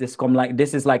what this come like.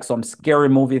 This is like some scary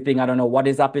movie thing. I don't know what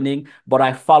is happening, but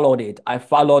I followed it. I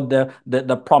followed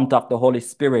the prompt of the Holy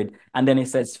Spirit. And then it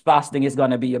says, fasting is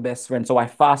going to be your best friend. So I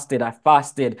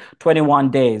fasted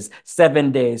 21 days,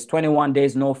 7 days, 21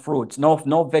 days, no fruits,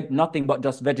 nothing but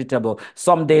just vegetable.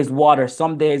 Some days water,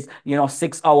 some days,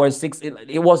 6 hours,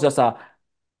 it was just a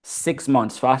 6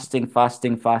 months fasting.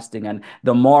 And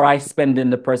the more I spend in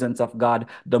the presence of God,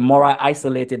 the more I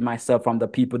isolated myself from the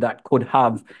people that could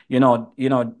have,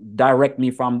 direct me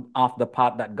from off the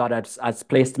path that God has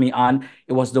placed me on.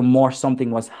 It was the more something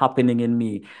was happening in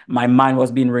me. My mind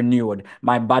was being renewed.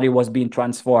 My body was being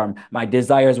transformed. My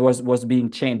desires was being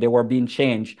changed. They were being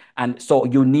changed. And so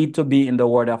you need to be in the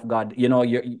word of God.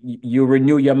 You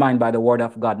renew your mind by the word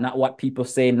of God, not what people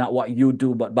say, not what you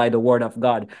do, but by the word of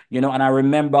God. And I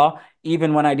remember,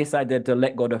 even when I decided to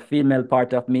let go the female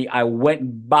part of me, I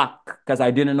went back because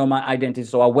I didn't know my identity.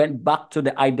 So I went back to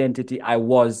the identity I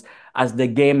was as the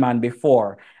gay man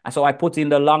before. And so I put in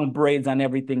the long braids and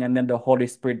everything. And then the Holy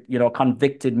Spirit,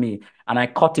 convicted me, and I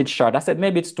cut it short. I said,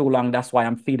 maybe it's too long. That's why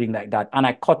I'm feeling like that. And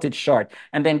I cut it short.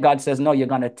 And then God says, no, you're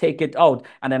going to take it out.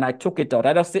 And then I took it out.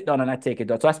 I just sit down and I take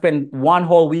it out. So I spent one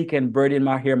whole weekend braiding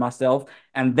my hair myself.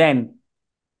 And then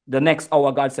the next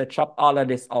hour, God said, chop all of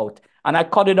this out. And I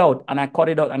cut it out, and I cut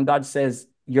it out. And God says,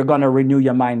 you're going to renew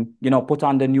your mind, put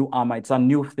on the new armor. It's a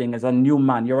new thing. It's a new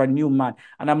man. You're a new man.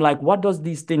 And I'm like, what does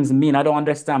these things mean? I don't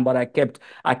understand. But I kept,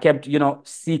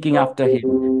 seeking after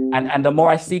him. And the more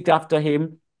I seeked after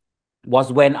him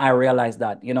was when I realized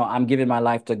that, I'm giving my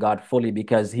life to God fully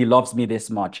because he loves me this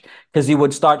much. Because he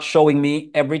would start showing me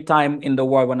every time in the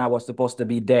world when I was supposed to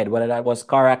be dead, whether that was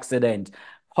car accident,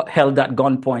 held at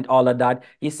gunpoint, all of that.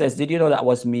 He says, did you know that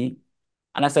was me?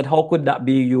 And I said, how could that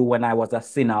be you when I was a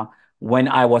sinner, when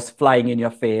I was flying in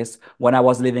your face, when I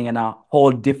was living in a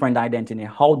whole different identity?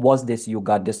 How was this you,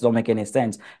 God? This don't make any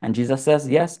sense. And Jesus says,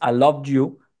 yes, I loved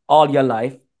you all your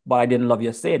life, but I didn't love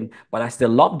your sin, but I still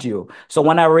loved you. So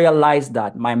when I realized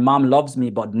that my mom loves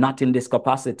me, but not in this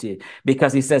capacity,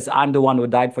 because he says, I'm the one who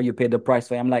died for you, paid the price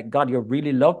for you. I'm like, God, you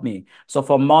really love me. So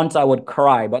for months I would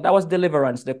cry, but that was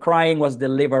deliverance. The crying was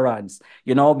deliverance,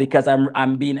 because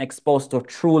I'm being exposed to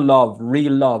true love,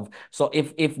 real love. So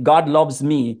if God loves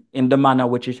me in the manner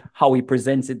which is how he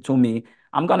presents it to me,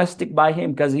 I'm going to stick by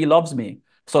him because he loves me.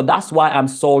 So that's why I'm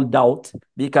sold out,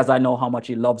 because I know how much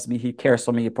he loves me. He cares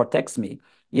for me. He protects me.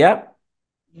 Yeah.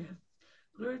 Yes.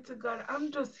 Glory to God.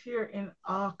 I'm just here in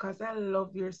awe because I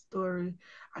love your story.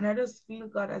 And I just feel,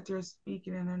 God, that you're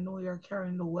speaking, and I know you're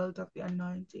carrying the wealth of the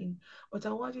anointing. But I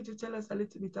want you to tell us a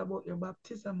little bit about your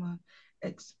baptismal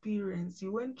experience.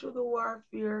 You went through the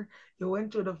warfare, you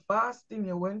went through the fasting,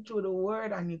 you went through the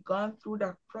word, and you've gone through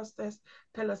that process.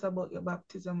 Tell us about your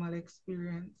baptismal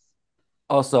experience.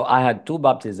 Also, I had two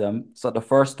baptisms. So the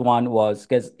first one was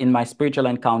because in my spiritual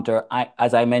encounter,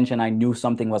 as I mentioned, I knew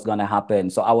something was going to happen.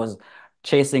 So I was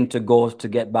chasing to go to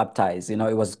get baptized. It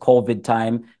was COVID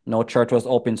time. No church was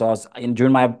open. So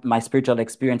during my spiritual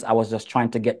experience, I was just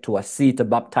trying to get to a seat to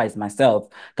baptize myself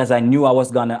because I knew I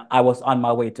was on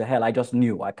my way to hell. I just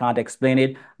knew. I can't explain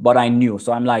it, but I knew.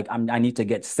 So I'm like, I need to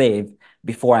get saved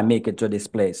before I make it to this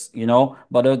place.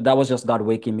 But that was just God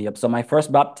waking me up. So my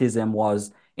first baptism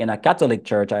was in a Catholic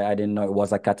church. I didn't know it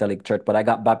was a Catholic church, but I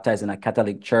got baptized in a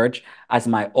Catholic church as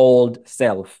my old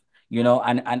self,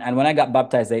 and when I got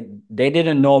baptized, they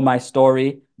didn't know my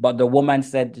story, but the woman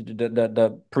said,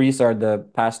 the priest or the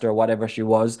pastor, whatever she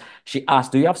was, she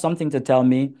asked, do you have something to tell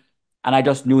me? And I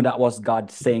just knew that was God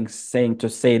saying to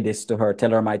say this to her,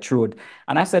 tell her my truth.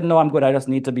 And I said, no, I'm good. I just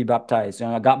need to be baptized.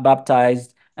 I got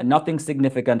baptized. and nothing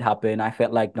significant happened. I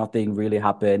felt like nothing really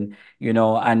happened,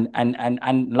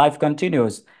 and life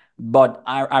continues. But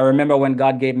I remember when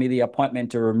God gave me the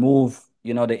appointment to remove,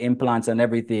 the implants and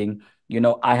everything.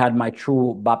 I had my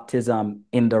true baptism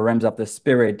in the realms of the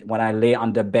spirit when I lay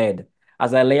on the bed.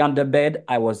 As I lay on the bed,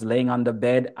 I was laying on the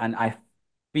bed and I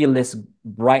feel this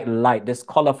bright light, this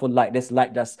colorful light, this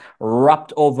light just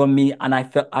wrapped over me. And I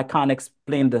felt, I can't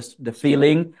explain the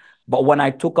feeling. But when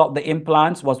I took out the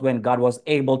implants was when God was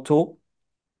able to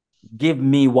give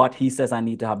me what he says I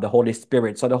need to have, the Holy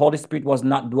Spirit. So the Holy Spirit was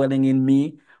not dwelling in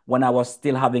me when I was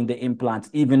still having the implants,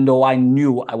 even though I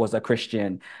knew I was a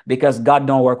Christian, because God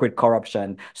don't work with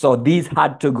corruption. So these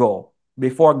had to go.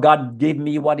 Before God gave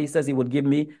me what he says he would give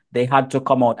me, they had to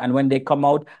come out. And when they come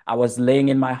out, I was laying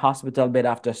in my hospital bed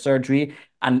after surgery,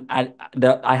 and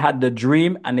I had the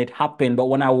dream and it happened. But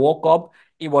when I woke up,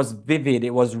 it was vivid. It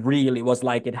was real. It was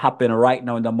like it happened right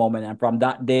now in the moment. And from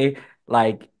that day,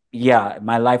 like, yeah,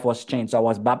 my life was changed. So I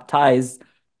was baptized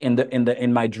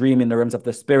in my dream in the realms of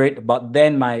the spirit. But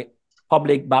then my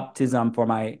public baptism for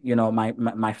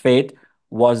my faith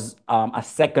was a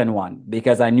second one,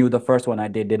 because I knew the first one I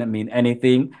didn't mean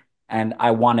anything, and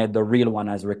I wanted the real one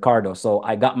as Ricardo. So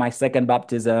I got my second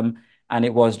baptism, and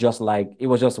it was just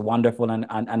wonderful and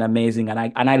amazing.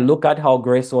 And I look at how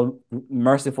graceful,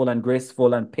 merciful, and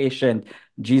graceful and patient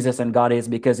Jesus and God is,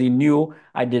 because he knew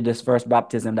I did this first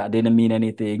baptism that didn't mean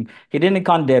anything. He didn't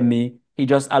condemn me. He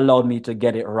just allowed me to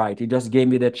get it right. He just gave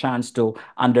me the chance to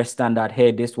understand that,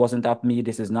 hey, this wasn't of me.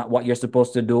 This is not what you're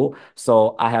supposed to do.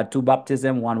 So I had two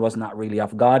baptisms. One was not really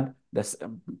of God. That's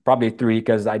probably three,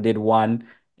 because I did one,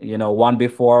 one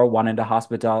before, one in the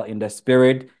hospital in the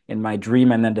spirit, in my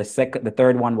dream. And then the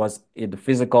third one was in the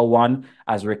physical one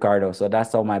as Ricardo. So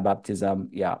that's how my baptism,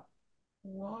 yeah.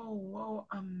 Wow,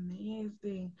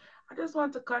 amazing. I just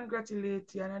want to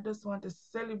congratulate you and I just want to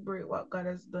celebrate what God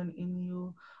has done in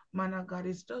you. Man of God,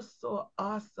 it's just so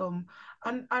awesome.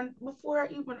 And before I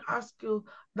even ask you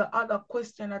the other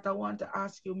question that I want to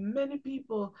ask you, many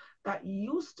people that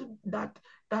used to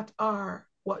that are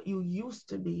what you used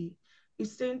to be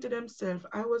is saying to themselves,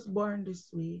 I was born this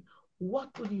way. What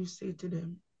would you say to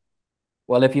them?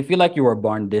 Well, if you feel like you were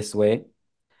born this way,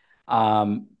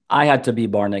 I had to be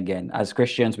born again. As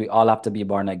Christians, we all have to be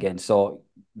born again. So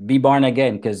be born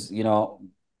again, because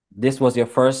this was your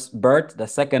first birth. The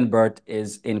second birth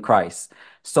is in Christ.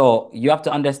 So you have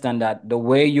to understand that the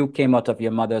way you came out of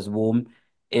your mother's womb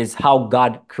is how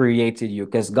God created you,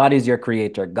 because God is your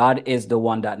creator. God is the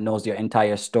one that knows your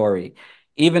entire story.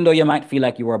 Even though you might feel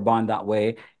like you were born that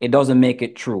way, it doesn't make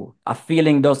it true. A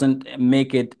feeling doesn't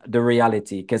make it the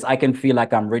reality, because I can feel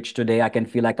like I'm rich today. I can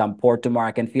feel like I'm poor tomorrow.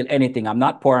 I can feel anything. I'm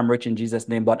not poor, I'm rich in Jesus'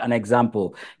 name, but an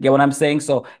example. Get what I'm saying?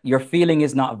 So your feeling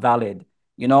is not valid.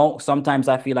 Sometimes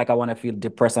I feel like I want to feel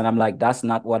depressed, and I'm like, that's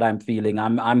not what I'm feeling.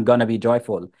 I'm gonna be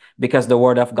joyful, because the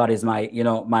word of God is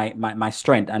my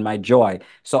strength and my joy.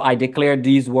 So I declare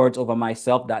these words over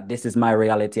myself, that this is my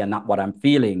reality and not what I'm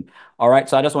feeling. All right.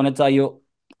 So I just want to tell you,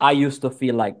 I used to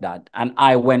feel like that, and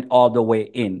I went all the way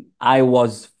in. I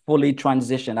was fully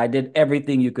transitioned. I did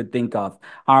everything you could think of,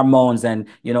 hormones and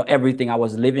everything. I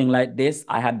was living like this.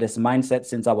 I had this mindset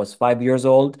since I was 5 years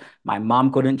old. My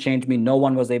mom couldn't change me. No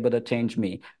one was able to change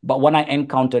me. But when I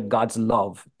encountered God's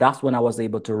love, that's when I was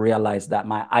able to realize that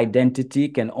my identity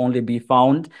can only be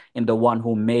found in the one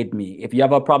who made me. If you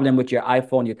have a problem with your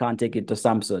iPhone, you can't take it to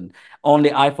Samsung. Only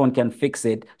iPhone can fix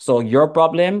it. So your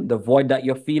problem, the void that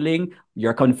you're feeling,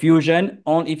 your confusion,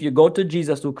 only if you go to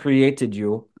Jesus who created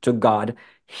you, to God,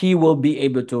 he will be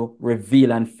able to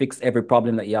reveal and fix every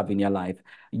problem that you have in your life.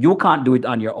 You can't do it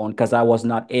on your own, because I was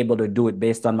not able to do it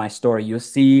based on my story. You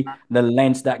see the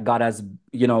lens that God has,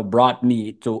 brought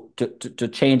me to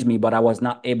change me, but I was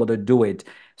not able to do it.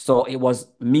 So it was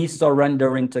me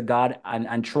surrendering to God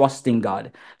and trusting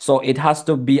God. So it has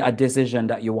to be a decision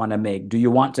that you want to make. Do you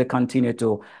want to continue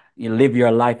to live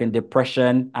your life in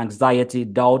depression, anxiety,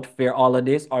 doubt, fear, all of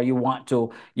this, or you want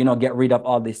to, get rid of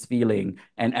all this feeling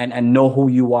and know who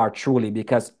you are truly?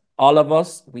 Because all of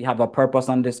us, we have a purpose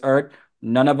on this earth.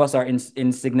 None of us are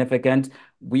insignificant.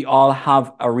 We all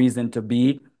have a reason to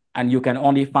be, and you can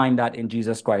only find that in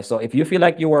Jesus Christ. So if you feel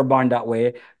like you were born that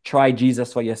way, try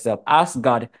Jesus for yourself. Ask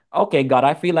God, okay, God,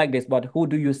 I feel like this, but who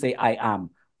do you say I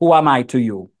am? Who am I to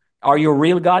you? Are you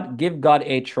real, God? Give God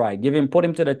a try. Put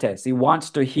him to the test. He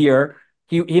wants to hear.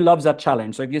 He loves a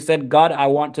challenge. So if you said, God, I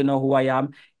want to know who I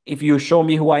am, if you show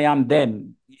me who I am,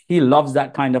 then he loves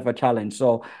that kind of a challenge.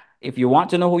 So if you want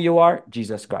to know who you are,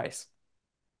 Jesus Christ.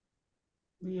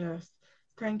 Yes,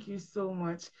 thank you so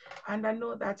much. And I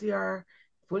know that you are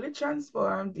fully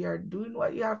transformed, you're doing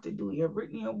what you have to do, you've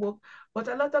written your book. But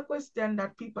a lot of questions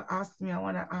that people ask me, I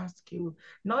want to ask you.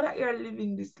 Now that you're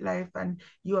living this life and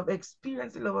you have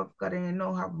experienced the love of God and you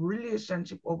now have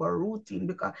relationship over routine,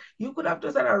 because you could have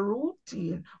just had a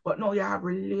routine, but now you have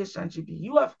relationship.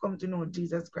 You have come to know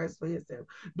Jesus Christ for yourself.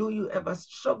 Do you ever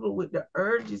struggle with the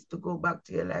urges to go back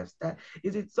to your lifestyle?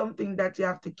 Is it something that you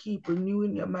have to keep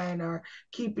renewing your mind, or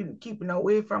keeping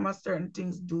away from a certain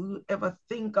things? Do you ever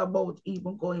think about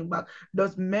even going back?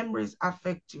 Does memories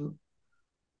affect you?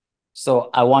 So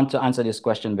I want to answer this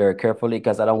question very carefully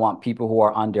because I don't want people who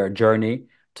are on their journey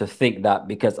to think that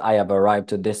because I have arrived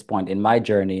to this point in my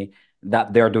journey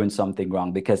that they're doing something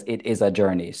wrong, because it is a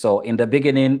journey. So in the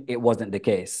beginning, it wasn't the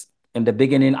case. In the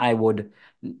beginning, I would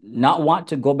not want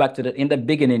to go back to in the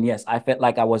beginning, yes, I felt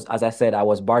like I was, as I said, I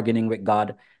was bargaining with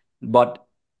God. But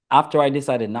after I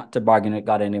decided not to bargain with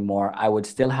God anymore, I would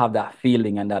still have that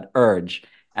feeling and that urge.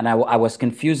 And I was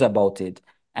confused about it.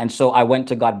 And so I went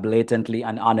to God blatantly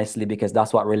and honestly, because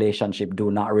that's what relationship do,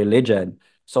 not religion.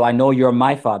 So I know you're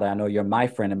my father. I know you're my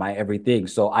friend and my everything.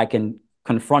 So I can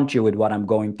confront you with what I'm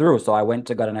going through. So I went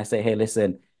to God and I say, hey,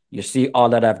 listen, you see all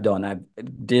that I've done. I've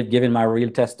given my real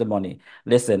testimony.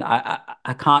 Listen,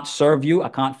 I can't serve you. I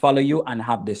can't follow you and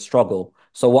have this struggle.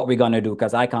 So what we going to do?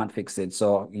 Because I can't fix it.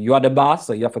 So you are the boss.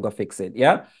 So you have to go fix it.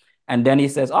 Yeah. And then he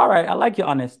says, all right, I like your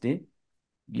honesty.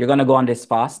 You're going to go on this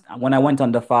fast. And when I went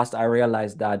on the fast, I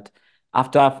realized that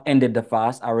after I've ended the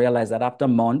fast, I realized that after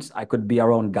months, I could be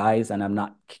around guys and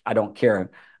I don't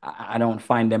care. I don't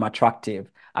find them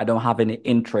attractive. I don't have any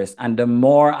interest. And the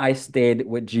more I stayed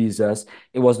with Jesus,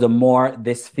 it was the more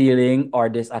this feeling or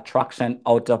this attraction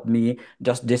out of me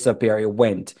just disappear. It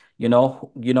went,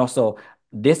 so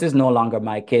this is no longer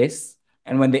my case.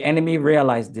 And when the enemy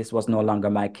realized this was no longer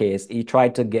my case, he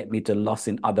tried to get me to lust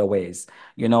in other ways,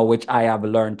 which I have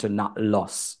learned to not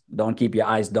lust. Don't keep your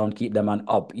eyes down, keep them on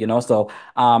up,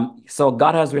 so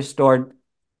God has restored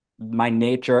my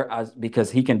nature as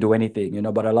because he can do anything,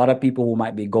 but a lot of people who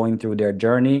might be going through their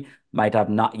journey might have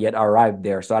not yet arrived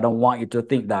there. So I don't want you to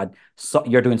think that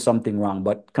you're doing something wrong,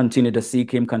 but continue to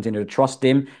seek him, continue to trust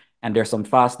him. And there's some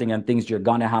fasting and things you're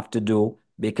gonna have to do,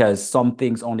 because some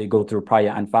things only go through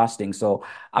prayer and fasting. So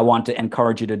I want to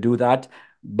encourage you to do that,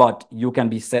 but you can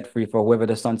be set free. For whoever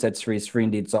the Son sets free is free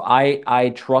indeed. So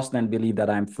I trust and believe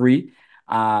that I'm free.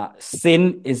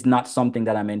 Sin is not something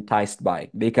that I'm enticed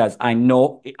by, because I don't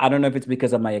know if it's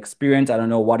because of my experience. I don't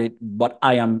know but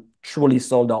I am truly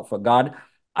sold out for God.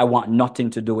 I want nothing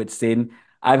to do with sin.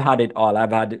 I've had it all.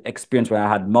 I've had experience where I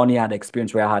had money, I had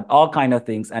experience where I had all kind of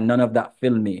things, and none of that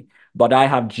filled me. But I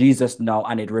have Jesus now,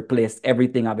 and it replaced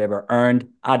everything I've ever earned,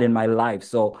 had in my life.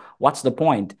 So what's the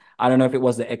point? I don't know if it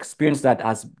was the experience that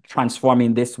has transformed me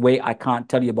in this way. I can't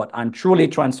tell you, but I'm truly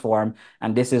transformed,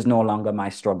 and this is no longer my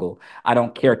struggle. I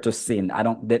don't care to sin.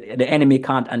 The enemy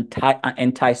can't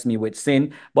entice me with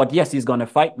sin, but yes, he's going to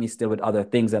fight me still with other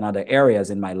things and other areas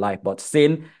in my life. But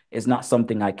sin is not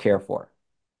something I care for.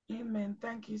 Amen.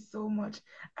 Thank you so much.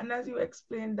 And as you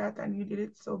explained that and you did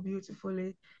it so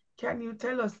beautifully, can you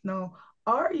tell us now,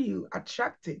 are you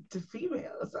attracted to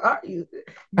females? Are you?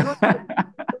 Do you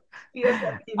see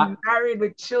yourself being married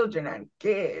with children and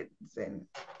kids? And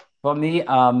for me,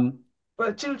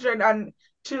 well, children and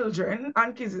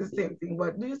kids is the same thing,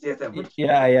 but do you see yourself with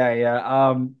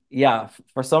yeah.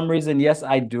 For some reason, yes,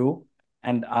 I do.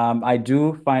 And I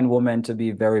do find women to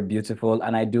be very beautiful,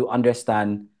 and I do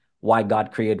understand why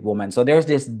God created women. So there's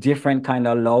this different kind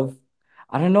of love.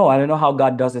 I don't know how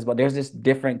God does this, but there's this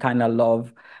different kind of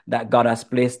love that God has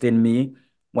placed in me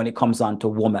when it comes on to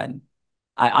women.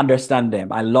 I understand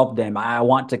them. I love them. I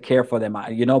want to care for them.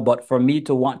 But for me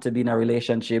to want to be in a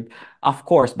relationship, of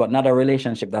course, but not a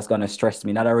relationship that's going to stress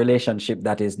me, not a relationship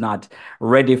that is not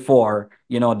ready for,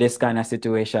 this kind of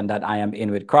situation that I am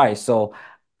in with Christ. So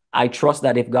I trust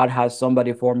that if God has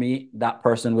somebody for me, that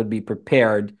person would be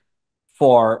prepared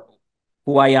for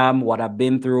who I am, what I've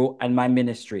been through, and my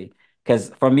ministry.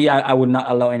 Because for me, I would not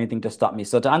allow anything to stop me.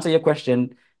 So to answer your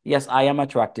question, yes, I am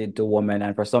attracted to women.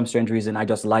 And for some strange reason, I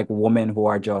just like women who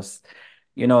are just,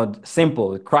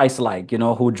 simple, Christ-like,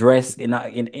 who dress in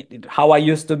how I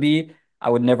used to be. I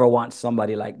would never want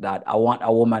somebody like that. I want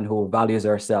a woman who values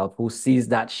herself, who sees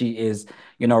that she is,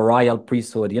 royal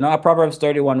priesthood, a Proverbs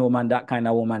 31 woman, that kind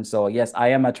of woman. So yes, I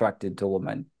am attracted to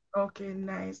women. Okay,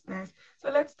 nice. So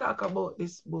let's talk about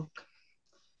this book.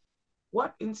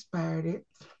 What inspired it?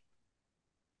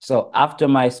 So after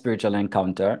my spiritual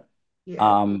encounter,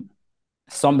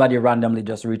 somebody randomly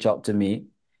just reached out to me.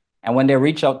 And when they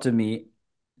reached out to me,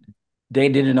 they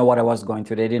didn't know what I was going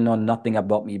through. They didn't know nothing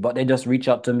about me, but they just reached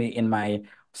out to me in my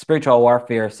spiritual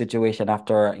warfare situation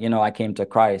after, I came to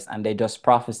Christ, and they just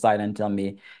prophesied and tell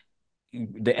me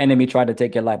the enemy tried to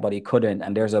take your life, but he couldn't.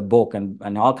 And there's a book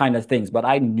and all kind of things. But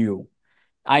I knew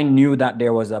that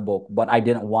there was a book, but I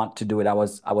didn't want to do it. I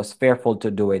was fearful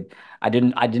to do it. I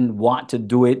didn't want to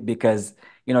do it because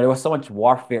there was so much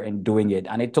warfare in doing it,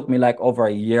 and it took me like over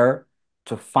a year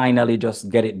to finally just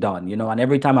get it done. And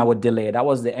every time I would delay, that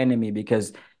was the enemy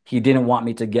because he didn't want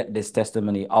me to get this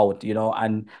testimony out.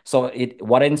 And so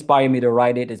what inspired me to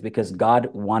write it is because God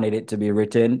wanted it to be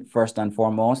written first and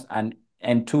foremost,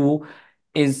 and two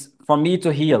is for me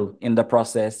to heal in the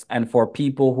process, and for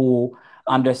people who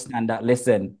understand that,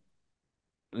 listen,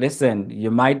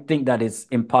 you might think that it's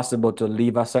impossible to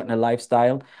live a certain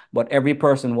lifestyle, but every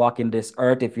person walking this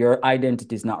earth, if your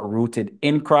identity is not rooted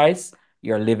in Christ,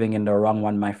 you're living in the wrong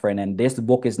one, my friend. And this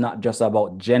book is not just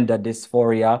about gender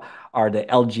dysphoria or the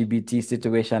LGBT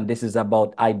situation. This is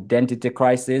about identity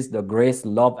crisis, the grace,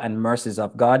 love, and mercies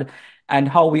of God, and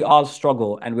how we all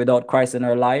struggle. And without Christ in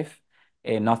our life,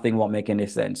 nothing won't make any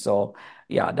sense. So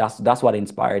yeah, that's what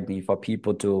inspired me, for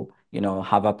people to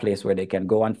have a place where they can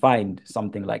go and find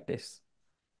something like this.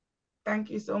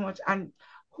 Thank you so much. And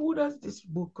who does this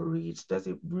book reach? Does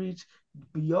it reach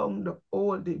beyond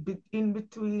all the in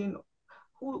between?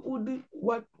 Who did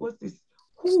what was this?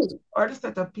 Who are the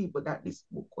set of people that this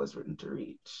book was written to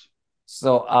reach?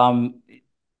 So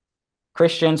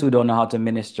Christians who don't know how to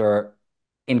minister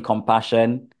in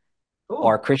compassion,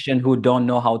 or Christian who don't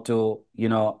know how to,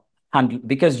 handle,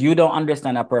 because you don't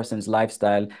understand a person's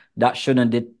lifestyle, that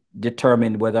shouldn't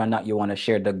determine whether or not you want to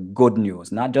share the good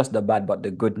news, not just the bad, but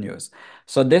the good news.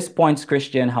 So this points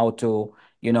Christian how to,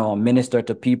 minister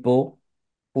to people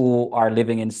who are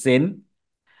living in sin.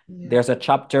 There's a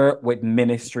chapter with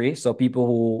ministry. So people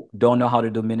who don't know how to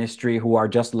do ministry, who are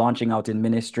just launching out in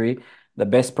ministry, the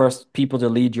best people to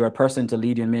lead you, a person to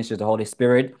lead you in ministry is the Holy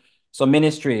Spirit. So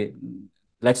ministry,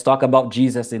 let's talk about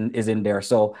Jesus is in there.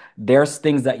 So there's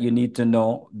things that you need to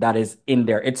know that is in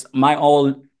there. It's my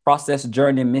whole process,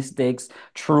 journey, mistakes,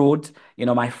 truth,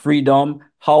 my freedom,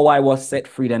 how I was set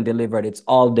free and delivered. It's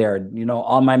all there,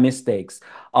 all my mistakes,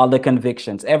 all the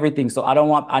convictions, everything. So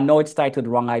I know it's titled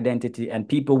Wrong Identity, and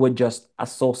people would just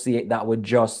associate that with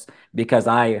just because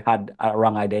I had a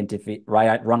wrong identity,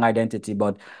 right? Wrong identity.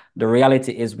 But the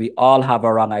reality is we all have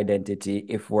a wrong identity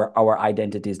if our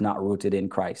identity is not rooted in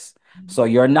Christ. So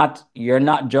you're not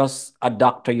just a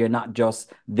doctor, you're not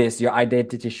just this. Your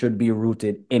identity should be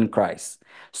rooted in Christ.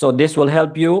 So this will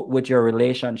help you with your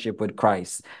relationship with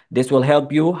Christ. This will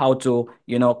help you how to,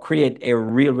 create a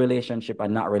real relationship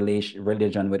and not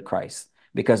religion with Christ,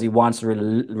 because he wants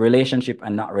relationship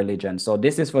and not religion. So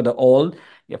this is for the old.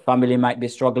 Your family might be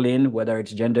struggling, whether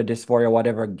it's gender dysphoria,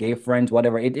 whatever, gay friends,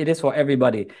 whatever. It is for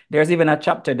everybody. There's even a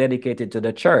chapter dedicated to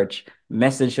the church,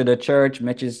 message to the church,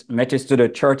 message to the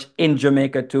church in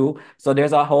Jamaica too. So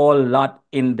there's a whole lot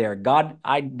in there.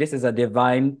 This is a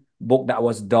divine book that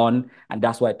was done, and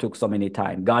that's why it took so many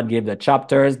time. God gave the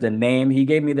chapters, the name. He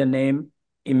gave me the name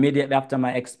immediately after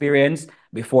my experience,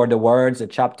 before the words, the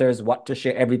chapters, what to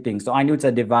share, everything. So I knew it's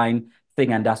a divine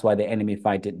thing, and that's why the enemy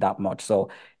fight it that much.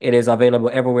 So it is available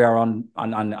everywhere on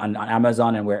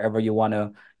Amazon, and wherever you want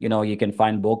to, you can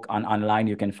find book online,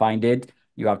 you can find it.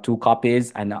 You have 2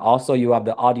 copies, and also you have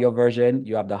the audio version,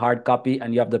 you have the hard copy,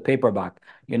 and you have the paperback,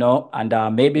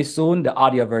 and maybe soon the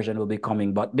audio version will be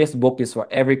coming. But this book is for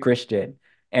every Christian,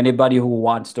 anybody who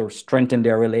wants to strengthen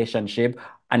their relationship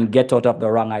and get out of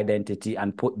the wrong identity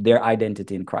and put their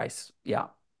identity in Christ. Yeah.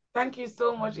 Thank you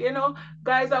so much.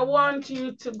 Guys, I want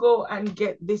you to go and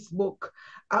get this book.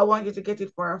 I want you to get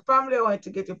it for a family. I want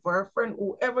you to get it for a friend.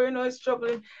 Whoever is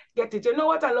struggling, get it. You know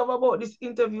what I love about this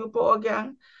interview, Power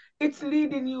Gang? It's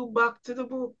leading you back to the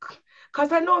book.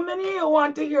 Because I know many of you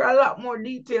want to hear a lot more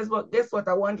details, but guess what?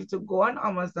 I want you to go on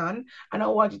Amazon, and I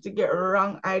want you to get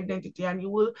Wrong Identity, and you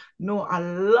will know a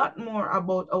lot more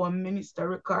about our minister,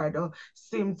 Ricardo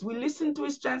Sims. We listened to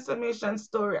his transformation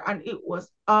story, and it was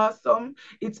awesome.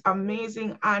 It's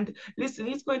amazing. And listen,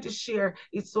 he's going to share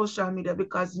his social media,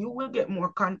 because you will get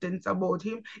more content about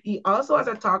him. He also has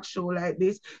a talk show like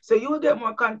this, so you will get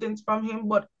more content from him.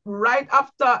 But right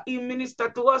after he minister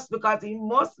to us, because he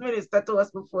must minister to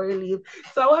us before he leave.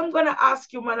 So I'm going to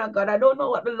ask you, man of God, I don't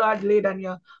know what the Lord laid on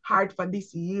your heart for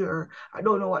this year. I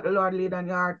don't know what the Lord laid on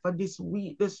your heart for this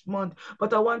week, this month,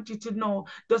 but I want you to know,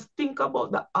 just think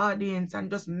about the audience and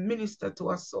just minister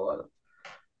to us all.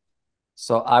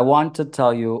 So I want to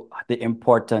tell you the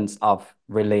importance of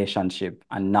relationship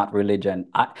and not religion.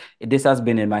 This has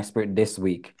been in my spirit this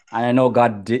week. And I know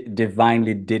God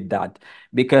divinely did that,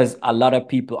 because a lot of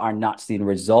people are not seeing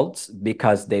results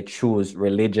because they choose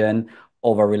religion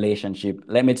over relationship.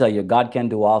 Let me tell you, God can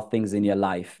do all things in your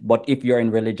life, but if you're in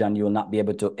religion, you will not be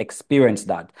able to experience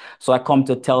that. So I come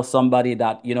to tell somebody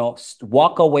that,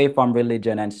 walk away from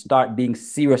religion and start being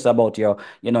serious about your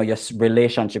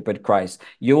relationship with Christ.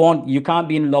 You can't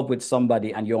be in love with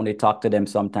somebody and you only talk to them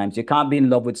sometimes. You can't be in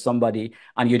love with somebody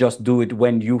and you just do it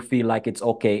when you feel like it's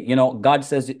okay. God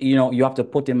says, you have to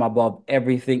put him above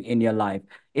everything in your life.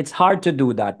 It's hard to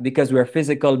do that because we're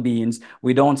physical beings.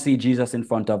 We don't see Jesus in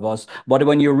front of us. But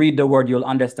when you read the word, you'll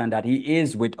understand that he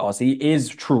is with us. He is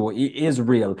true. He is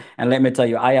real. And let me tell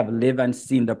you, I have lived and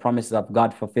seen the promises of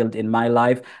God fulfilled in my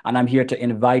life. And I'm here to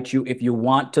invite you, if you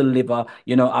want to live a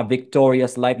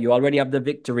victorious life, you already have the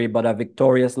victory, but a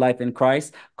victorious life in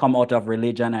Christ, come out of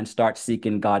religion and start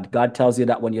seeking God. God tells you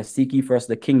that when you seek ye first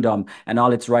the kingdom and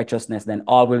all its righteousness, then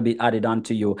all will be added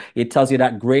unto you. It tells you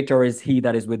that greater is he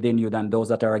that is within you than those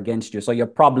that are against you. So your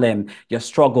problem, your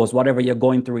struggles, whatever you're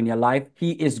going through in your life,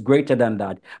 he is greater than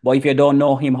that. But if you don't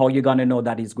know him, how are you going to know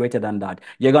that he's greater than that?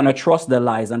 You're going to trust the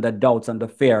lies and the doubts and the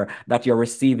fear that you're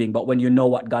receiving. But when you know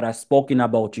what God has spoken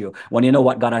about you, when you know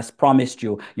what God has promised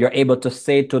you, you're able to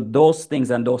say to those things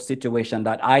and those situations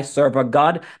that I serve a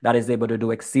God that is able to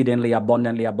do exceedingly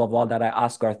abundantly above all that I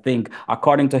ask or think,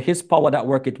 according to his power that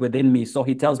worketh within me. So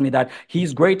he tells me that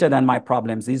he's greater than my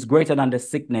problems. He's greater than the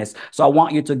sickness. So I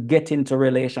want you to get into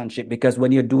relationship, because when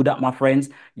you do that, my friends,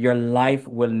 your life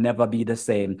will never be the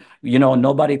same.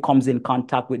 Nobody comes in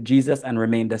contact with Jesus and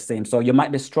remain the same. So you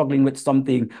might be struggling with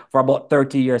something for about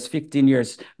 30 years, 15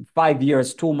 years, 5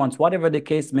 years, 2 months, whatever the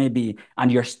case may be,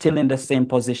 and you're still in the same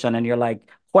position and you're like,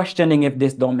 questioning if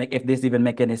this even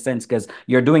make any sense, because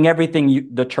you're doing everything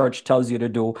the church tells you to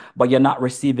do, but you're not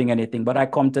receiving anything. But I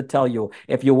come to tell you,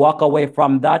 if you walk away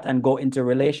from that and go into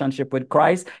relationship with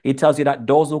Christ, he tells you that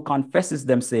those who confesses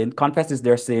their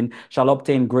sin shall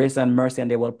obtain grace and mercy, and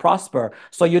they will prosper.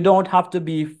 So you don't have to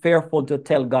be fearful to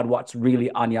tell God what's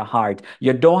really on your heart.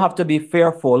 You don't have to be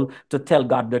fearful to tell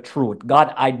God the truth.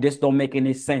 God, this don't make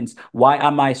any sense. Why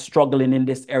am I struggling in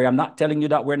this area? I'm not telling you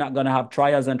that we're not going to have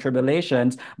trials and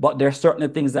tribulations, but there's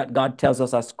certain things that God tells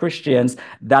us as Christians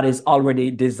that is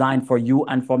already designed for you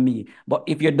and for me. But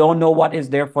if you don't know what is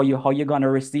there for you, how you going to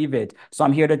receive it? So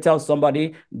I'm here to tell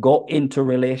somebody, go into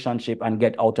relationship and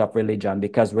get out of religion,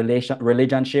 because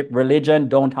religion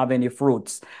don't have any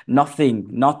fruits. Nothing.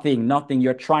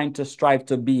 You're trying to strive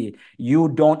to be. You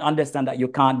don't understand that you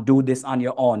can't do this on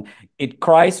your own.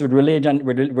 Christ with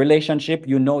relationship,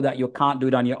 you know that you can't do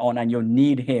it on your own and you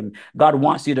need him. God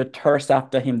wants you to thirst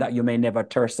after him that you may never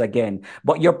thirst again.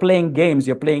 But you're playing games,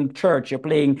 you're playing church, you're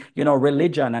playing,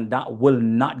 religion, and that will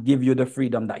not give you the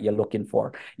freedom that you're looking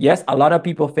for. Yes, a lot of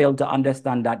people fail to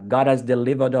understand that God has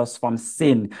delivered us from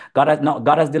sin. God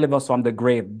has delivered us from the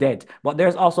grave, death. But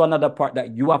there's also another part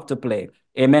that you have to play.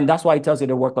 Amen. That's why he tells you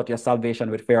to work out your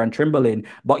salvation with fear and trembling.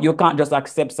 But you can't just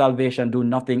accept salvation, do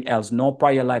nothing else. No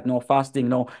prayer life, no fasting,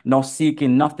 no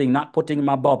seeking, nothing, not putting him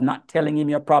above, not telling him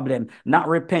your problem, not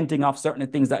repenting of certain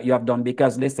things that you have done.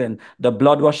 Because listen, the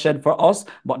blood was shed for us,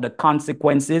 but the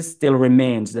consequences still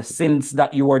remains. The sins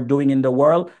that you are doing in the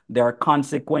world, there are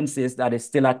consequences that is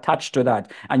still attached to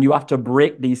that. And you have to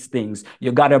break these things.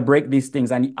 You got to break these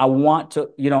things. And I want to,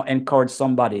 encourage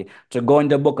somebody to go in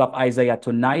the book of Isaiah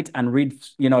tonight and read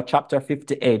chapter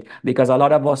 58, because a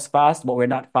lot of us fast, but we're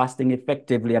not fasting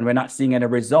effectively and we're not seeing any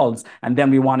results. And then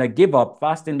we want to give up.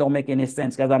 Fasting don't make any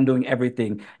sense because I'm doing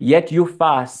everything. Yet you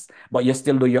fast, but you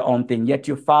still do your own thing. Yet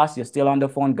you fast, you're still on the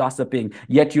phone gossiping.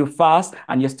 Yet you fast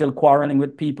and you're still quarreling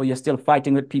with people. You're still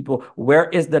fighting with people. Where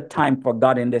is the time for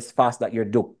God in this fast that you're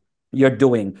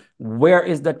doing? Where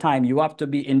is the time? You have to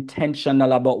be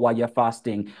intentional about why you're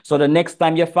fasting. So the next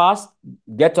time you fast,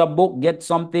 get a book, get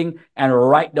something, and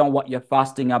write down what you're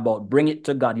fasting about. Bring it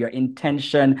to God. Your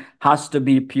intention has to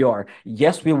be pure.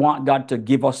 Yes, we want God to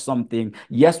give us something.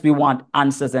 Yes, we want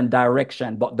answers and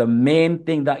direction. But the main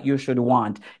thing that you should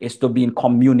want is to be in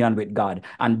communion with God.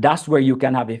 And that's where you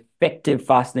can have effective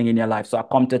fasting in your life. So I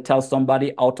come to tell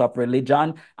somebody, out of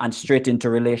religion and straight into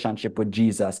relationship with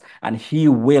Jesus. And he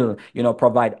will,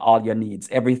 provide all your needs.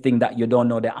 Everything that you don't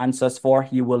know the answers for,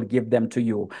 he will give them to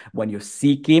you. When you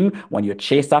seek him, when you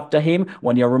chase after him,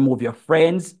 when you remove your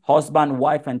friends, husband,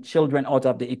 wife, and children out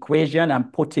of the equation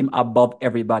and put him above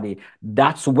everybody,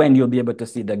 that's when you'll be able to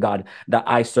see the God that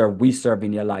we serve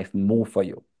in your life move for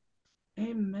you.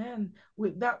 Amen.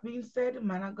 With that being said,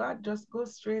 man of God, just go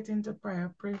straight into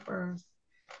prayer. Pray for us.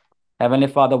 Heavenly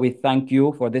Father, we thank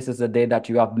you for this is the day that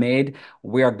you have made.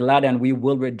 We are glad and we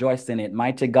will rejoice in it.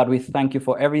 Mighty God, we thank you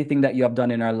for everything that you have done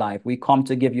in our life. We come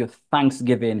to give you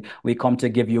thanksgiving. We come to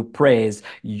give you praise.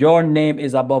 Your name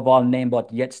is above all name,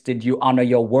 but yet still you honor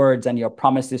your words and your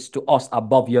promises to us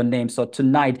above your name. So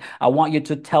tonight, I want you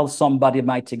to tell somebody,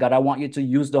 mighty God, I want you to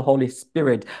use the Holy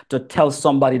Spirit to tell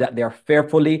somebody that they're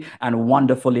fearfully and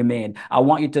wonderfully made. I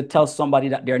want you to tell somebody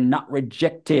that they're not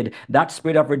rejected. That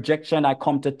spirit of rejection, I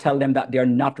come to tell them that they're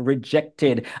not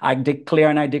rejected. I declare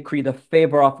and I decree the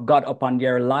favor of God upon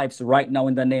their lives right now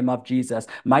in the name of Jesus.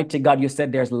 Mighty God, you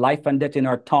said there's life and death in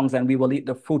our tongues and we will eat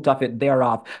the fruit of it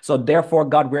thereof. So therefore,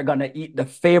 God, we're going to eat the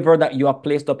favor that you have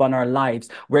placed upon our lives.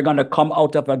 We're going to come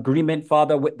out of agreement,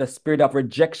 Father, with the spirit of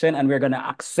rejection, and we're going to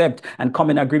accept and come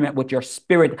in agreement with your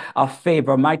spirit of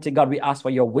favor. Mighty God, we ask for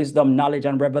your wisdom, knowledge,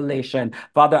 and revelation.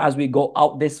 Father, as we go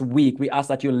out this week, we ask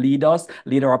that you lead us,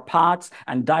 lead our paths,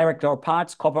 and direct our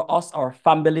paths. Cover us, our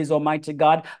families, Almighty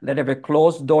God. Let every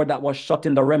closed door that was shut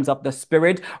in the realms of the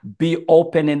Spirit be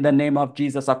open in the name of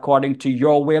Jesus, according to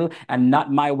your will and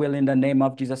not my will, in the name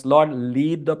of Jesus. Lord,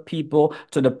 lead the people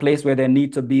to the place where they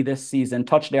need to be this season.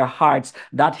 Touch their hearts,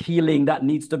 that healing that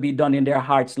needs to be done in their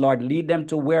hearts. Lord, lead them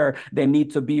to where they need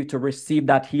to be to receive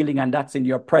that healing, and that's in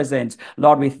your presence.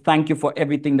 Lord, we thank you for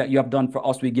everything that you have done for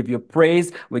us. We give you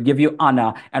praise, we give you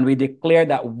honor, and we declare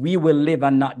that we will live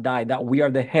and not die, that we are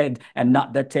the head and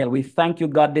not the tail. We thank you,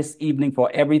 God, this evening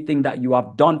for everything that you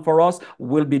have done for us,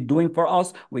 will be doing for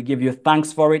us. We give you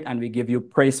thanks for it and we give you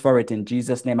praise for it in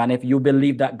Jesus' name. And if you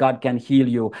believe that God can heal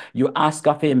you, you ask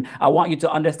of him. I want you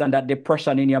to understand that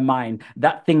depression in your mind,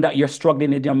 that thing that you're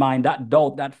struggling in your mind, that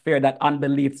doubt, that fear, that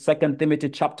unbelief. 2 Timothy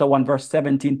chapter 1 verse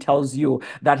 17 tells you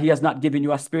that he has not given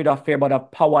you a spirit of fear, but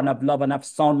of power and of love and of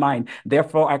sound mind.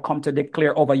 Therefore, I come to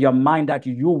declare over your mind that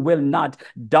you will not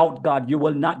doubt God. You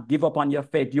will not give up on your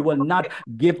faith. You will not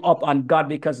give up on God,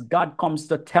 because God comes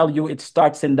to tell you it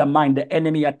starts in the mind. The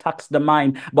enemy attacks the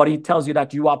mind, but he tells you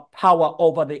that you have power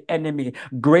over the enemy.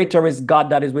 Greater is God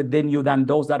that is within you than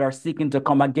those that are seeking to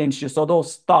come against you. So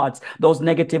those thoughts, those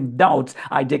negative doubts,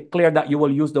 I declare that you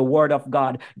will use the word of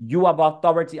God. You have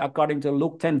authority according to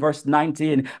Luke 10 verse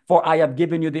 19. For I have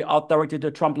given you the authority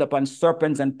to trample upon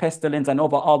serpents and pestilence and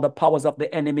over all the powers of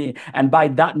the enemy. And by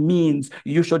that means,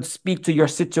 you should speak to your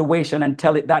situation and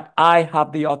tell it that I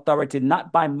have the authority,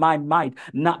 not by my might,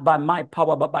 not by my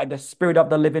power, but by the Spirit of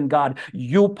the living God.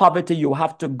 You poverty, you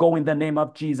have to go in the name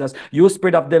of Jesus. You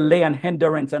spirit of delay and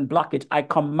hindrance and blockage, I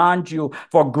command you,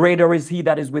 for greater is he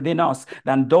that is within us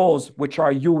than those which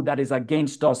are you that is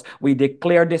against us. We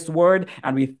declare this word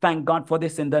and we thank God for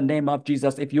this in the name of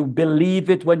Jesus. If you believe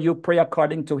it when you pray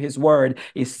according to his word,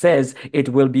 he says it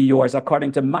will be yours.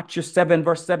 According to Matthew 7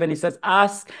 verse 7, he says,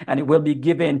 ask and it will be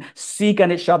given, seek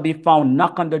and it shall be found,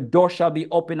 knock on the door shall be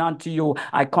open unto you.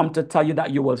 I come to tell you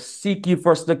that you will seek ye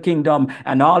first the kingdom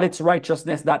and all its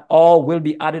righteousness, that all will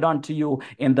be added unto you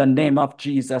in the name of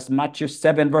Jesus. Matthew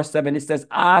 7 verse 7, it says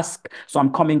ask. So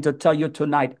I'm coming to tell you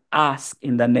tonight, ask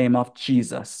in the name of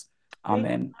Jesus.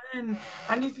 Amen. Amen.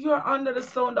 And if you're under the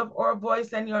sound of our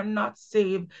voice and you're not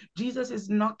saved, Jesus is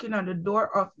knocking on the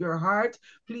door of your heart.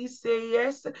 Please say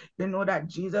yes. You know that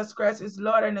Jesus Christ is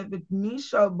Lord, and every knee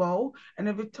shall bow and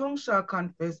every tongue shall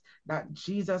confess that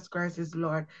Jesus Christ is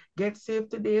Lord. Get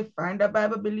saved today. Find a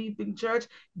Bible believing church.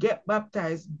 Get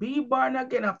baptized. Be born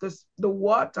again of the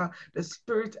water, the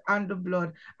Spirit, and the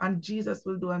blood. And Jesus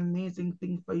will do amazing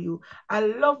things for you. I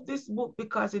love this book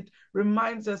because it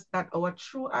reminds us that our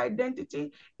true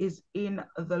identity is in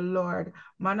the Lord.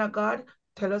 Man of God,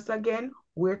 tell us again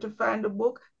where to find the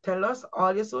book. Tell us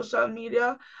all your social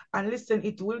media. And listen,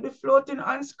 it will be floating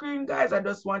on screen, guys. I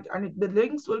just want, and the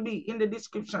links will be in the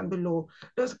description below.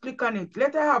 Just click on it.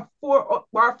 Let us have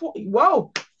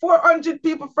 400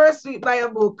 people first week buy a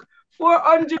book.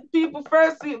 400 people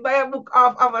first week buy a book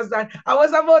off Amazon. I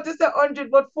was about to say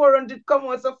 100, but 400 come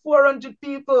on. So 400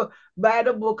 people buy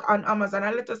the book on Amazon,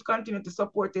 and let us continue to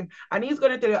support him. And he's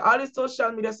going to tell you all his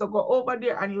social media. So go over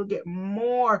there and you'll get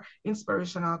more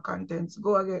inspirational contents.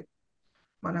 Go again.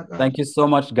 Thank you so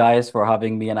much, guys, for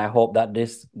having me, and I hope that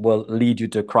this will lead you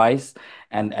to Christ,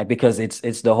 and because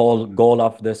it's the whole goal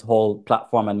of this whole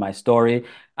platform and my story.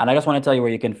 And I just want to tell you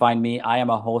where you can find me. I am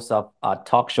a host of a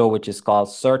talk show which is called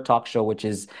Sir Talk Show, which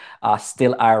is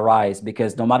Still I Rise,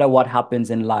 because no matter what happens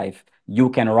in life,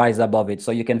 you can rise above it.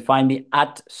 So you can find me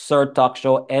at Sir Talk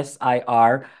Show,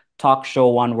 SIR Talk Show,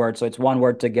 one word. So it's one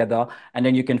word together. And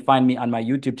then you can find me on my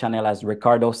YouTube channel as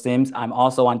Ricardo Sims. I'm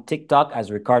also on TikTok as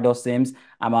Ricardo Sims.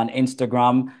 I'm on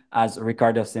Instagram as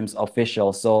Ricardo Sims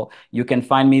Official. So you can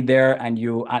find me there, and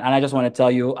I just want to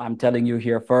tell you, I'm telling you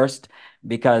here first,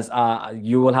 because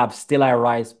you will have Still I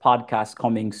Rise podcast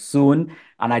coming soon.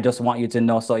 And I just want you to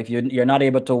know, so if you're not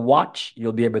able to watch,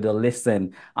 you'll be able to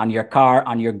listen on your car,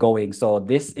 on your going. So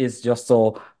this is just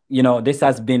so, this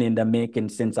has been in the making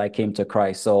since I came to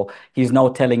Christ. So he's now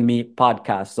telling me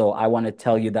podcast. So I want to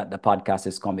tell you that the podcast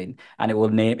is coming, and it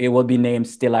will be named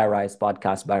Still I Rise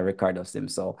Podcast by RICARDO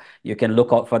Sims. So you can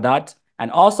look out for that.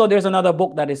 And also there's another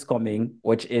book that is coming,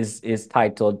 which is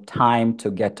titled Time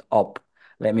to Get Up.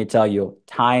 Let me tell you,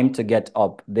 Time to Get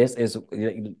Up. This is,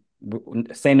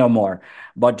 say no more,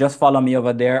 but just follow me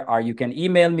over there, or you can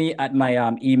email me at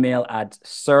my email at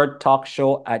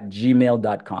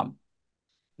sirtalkshow@gmail.com.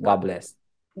 God bless.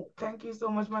 Thank you so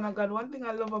much, man of God. One thing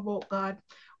I love about God,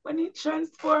 when he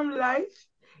transforms life,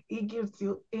 he gives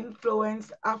you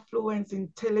influence, affluence,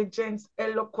 intelligence,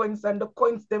 eloquence, and the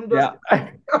coins them just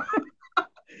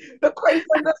the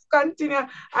question just continue. And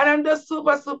I'm just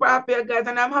super, super happy, guys.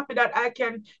 And I'm happy that I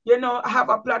can, have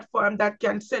a platform that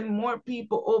can send more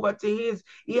people over to his.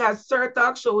 He has Sir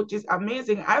Talk Show, which is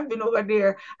amazing. I've been over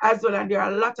there as well, and there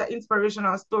are a lot of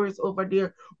inspirational stories over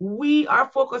there. We are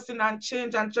focusing on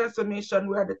change and transformation.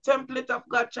 We are the template of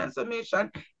God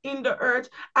transformation in the earth.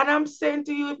 And I'm saying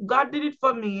to you, if God did it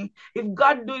for me, if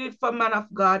God did it for man of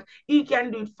God, he can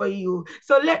do it for you.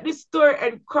 So let this story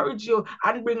encourage you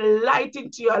and bring light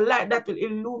into your light that will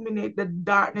illuminate the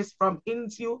darkness from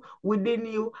into you, within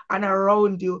you, and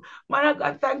around you. Man of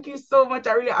God, thank you so much.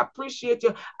 I really appreciate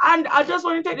you. And I just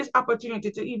want to take this opportunity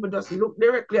to even just look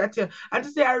directly at you and to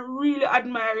say I really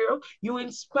admire you. You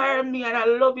inspire me, and I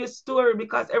love your story,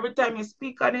 because every time you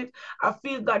speak on it, I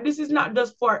feel God, this is not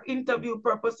just for interview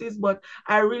purposes, but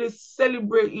I really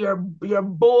celebrate your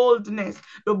boldness,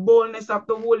 the boldness of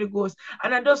the Holy Ghost.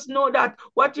 And I just know that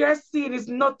what you're seeing is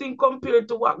nothing compared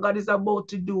to what God is about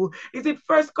to do. Is it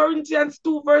 1 Corinthians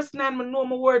 2 verse 9? I know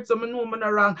my words, so I know I'm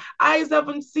not wrong. Eyes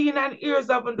haven't seen and ears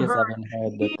haven't heard.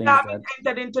 He haven't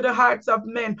entered into the hearts of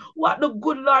men. What the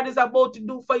good Lord is about to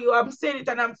do for you. I'm saying it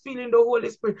and I'm feeling the Holy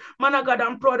Spirit. Man of God,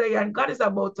 I'm proud of you, and God is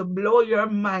about to blow your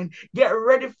mind. Get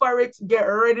ready for it. Get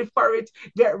ready for it.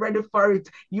 Get ready for it.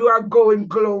 You are going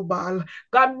global.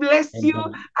 God bless you,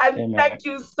 and thank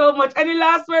you so much. Any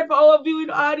last word for our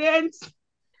viewing audience?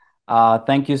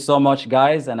 Thank you so much,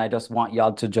 guys. And I just want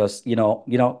y'all to just,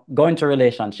 go into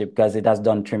relationship, because it has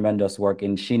done tremendous work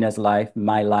in Sheena's life,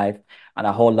 my life, and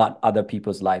a whole lot other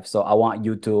people's life. So I want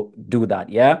you to do that.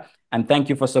 Yeah. And thank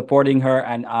you for supporting her.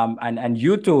 And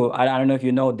you too. I don't know if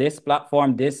you know this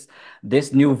platform, this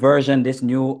new version, this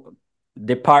new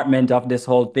department of this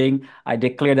whole thing. I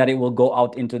declare that it will go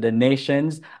out into the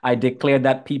nations. I declare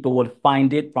that people will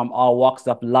find it from all walks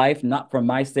of life, not for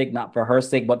my sake, not for her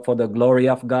sake, but for the glory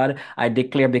of God. I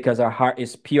declare, because her heart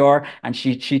is pure and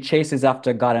she chases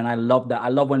after God. And I love that. I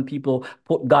love when people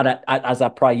put God as a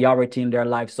priority in their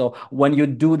life. So when you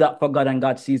do that for God and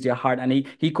God sees your heart, and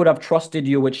he could have trusted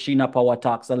you with Sheena Power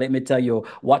Talk. So let me tell you,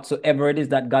 whatsoever it is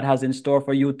that God has in store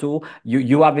for you too,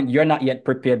 you're not yet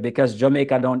prepared, because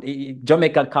Jamaica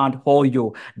can't hold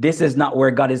you. This is not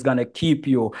where God is going to keep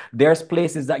you. There's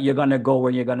places that you're going to go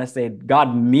where you're going to say,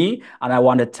 God, me. And I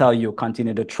want to tell you,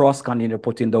 continue to trust, continue to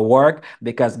put in the work,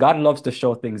 because God loves to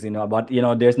show things, but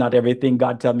there's not everything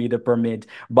God tell me to permit.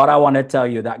 But I want to tell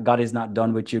you that God is not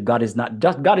done with you. God is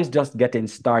just getting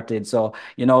started. So,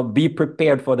 be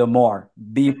prepared for the more.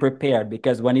 Be prepared,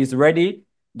 because when he's ready,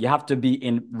 you have to be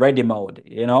in ready mode,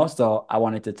 So I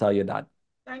wanted to tell you that.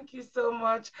 Thank you so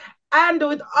much. And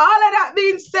with all of that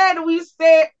being said, we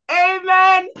say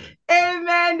amen,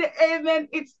 amen, amen.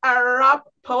 It's a wrap.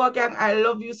 Power Gang, I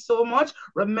love you so much.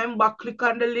 Remember, click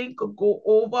on the link, go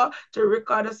over to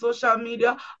RICARDO social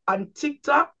media on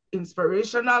TikTok,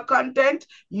 inspirational content,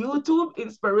 YouTube,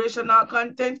 inspirational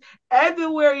content.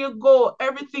 Everywhere you go,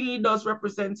 everything he does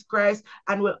represents Christ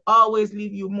and will always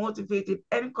leave you motivated,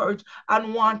 encouraged,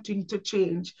 and wanting to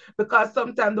change. Because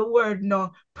sometimes the word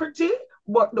no pretty,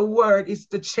 but the word is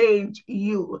to change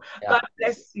you. Yeah. God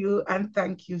bless you, and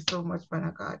thank you so much, man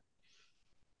of God.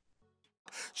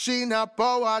 Sheena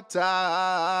Power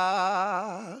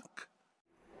Talk.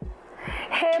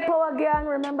 Hey Power Gang,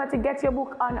 remember to get your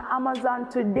book on Amazon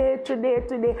today.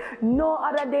 No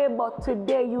other day but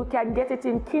today. You can get it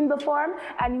in Kindle form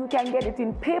and you can get it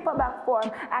in paperback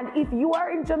form. And if you are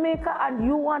in Jamaica and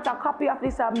you want a copy of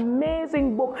this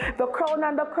amazing book, The Crown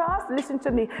and the Cross, listen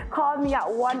to me. Call me at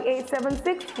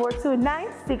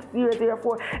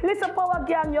 1-876-429-6004. Listen, Power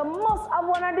Gang, you must have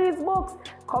one of these books.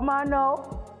 Come on now,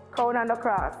 Crown and the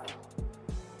Cross.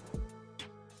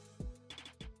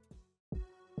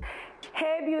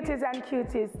 Hey beauties and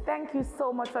cuties, thank you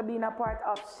so much for being a part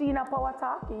of Sheena Power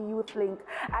Talk Youth Link.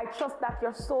 I trust that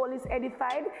your soul is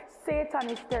edified, Satan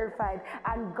is terrified,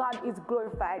 and God is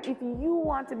glorified. If you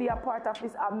want to be a part of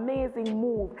this amazing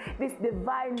move, this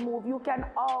divine move, you can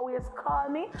always call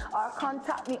me or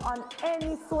contact me on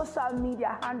any social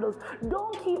media handles.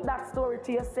 Don't keep that story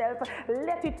to yourself.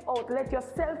 Let it out. Let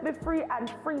yourself be free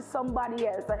and free somebody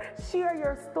else. Share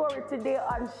your story today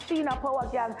on Sheena Power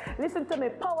Gang. Listen to me,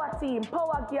 Power Team,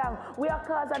 Power Gang. We are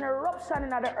causing an eruption in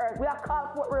the earth. We are called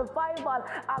for revival,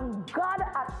 and God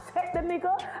has set the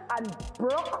nigger and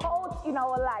broke out in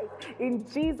our life. In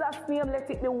Jesus' name, let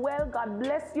it be well. God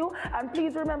bless you. And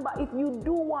please remember, if you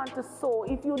do want to sow,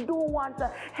 if you do want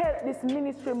to help this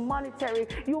ministry monetary,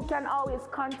 you can always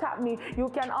contact me. You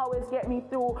can always get me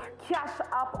through Cash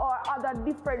App or other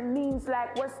different means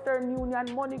like Western Union,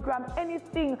 MoneyGram,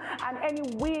 anything and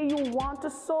any way you want to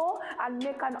sow and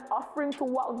make an offering to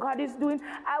what God is doing.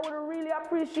 I would really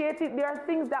appreciate it. There are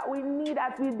things that we need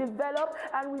as we develop,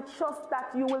 and we trust that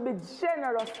you will be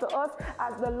generous to us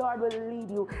as the Lord will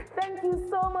lead you. Thank you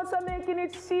so much for making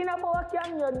it Sheena Power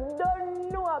Gang. You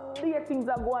don't know how big things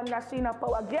are going on Sheena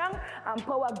Power Gang, and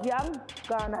Power Gang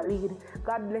gonna lead.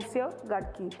 God bless you. God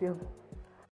keep you.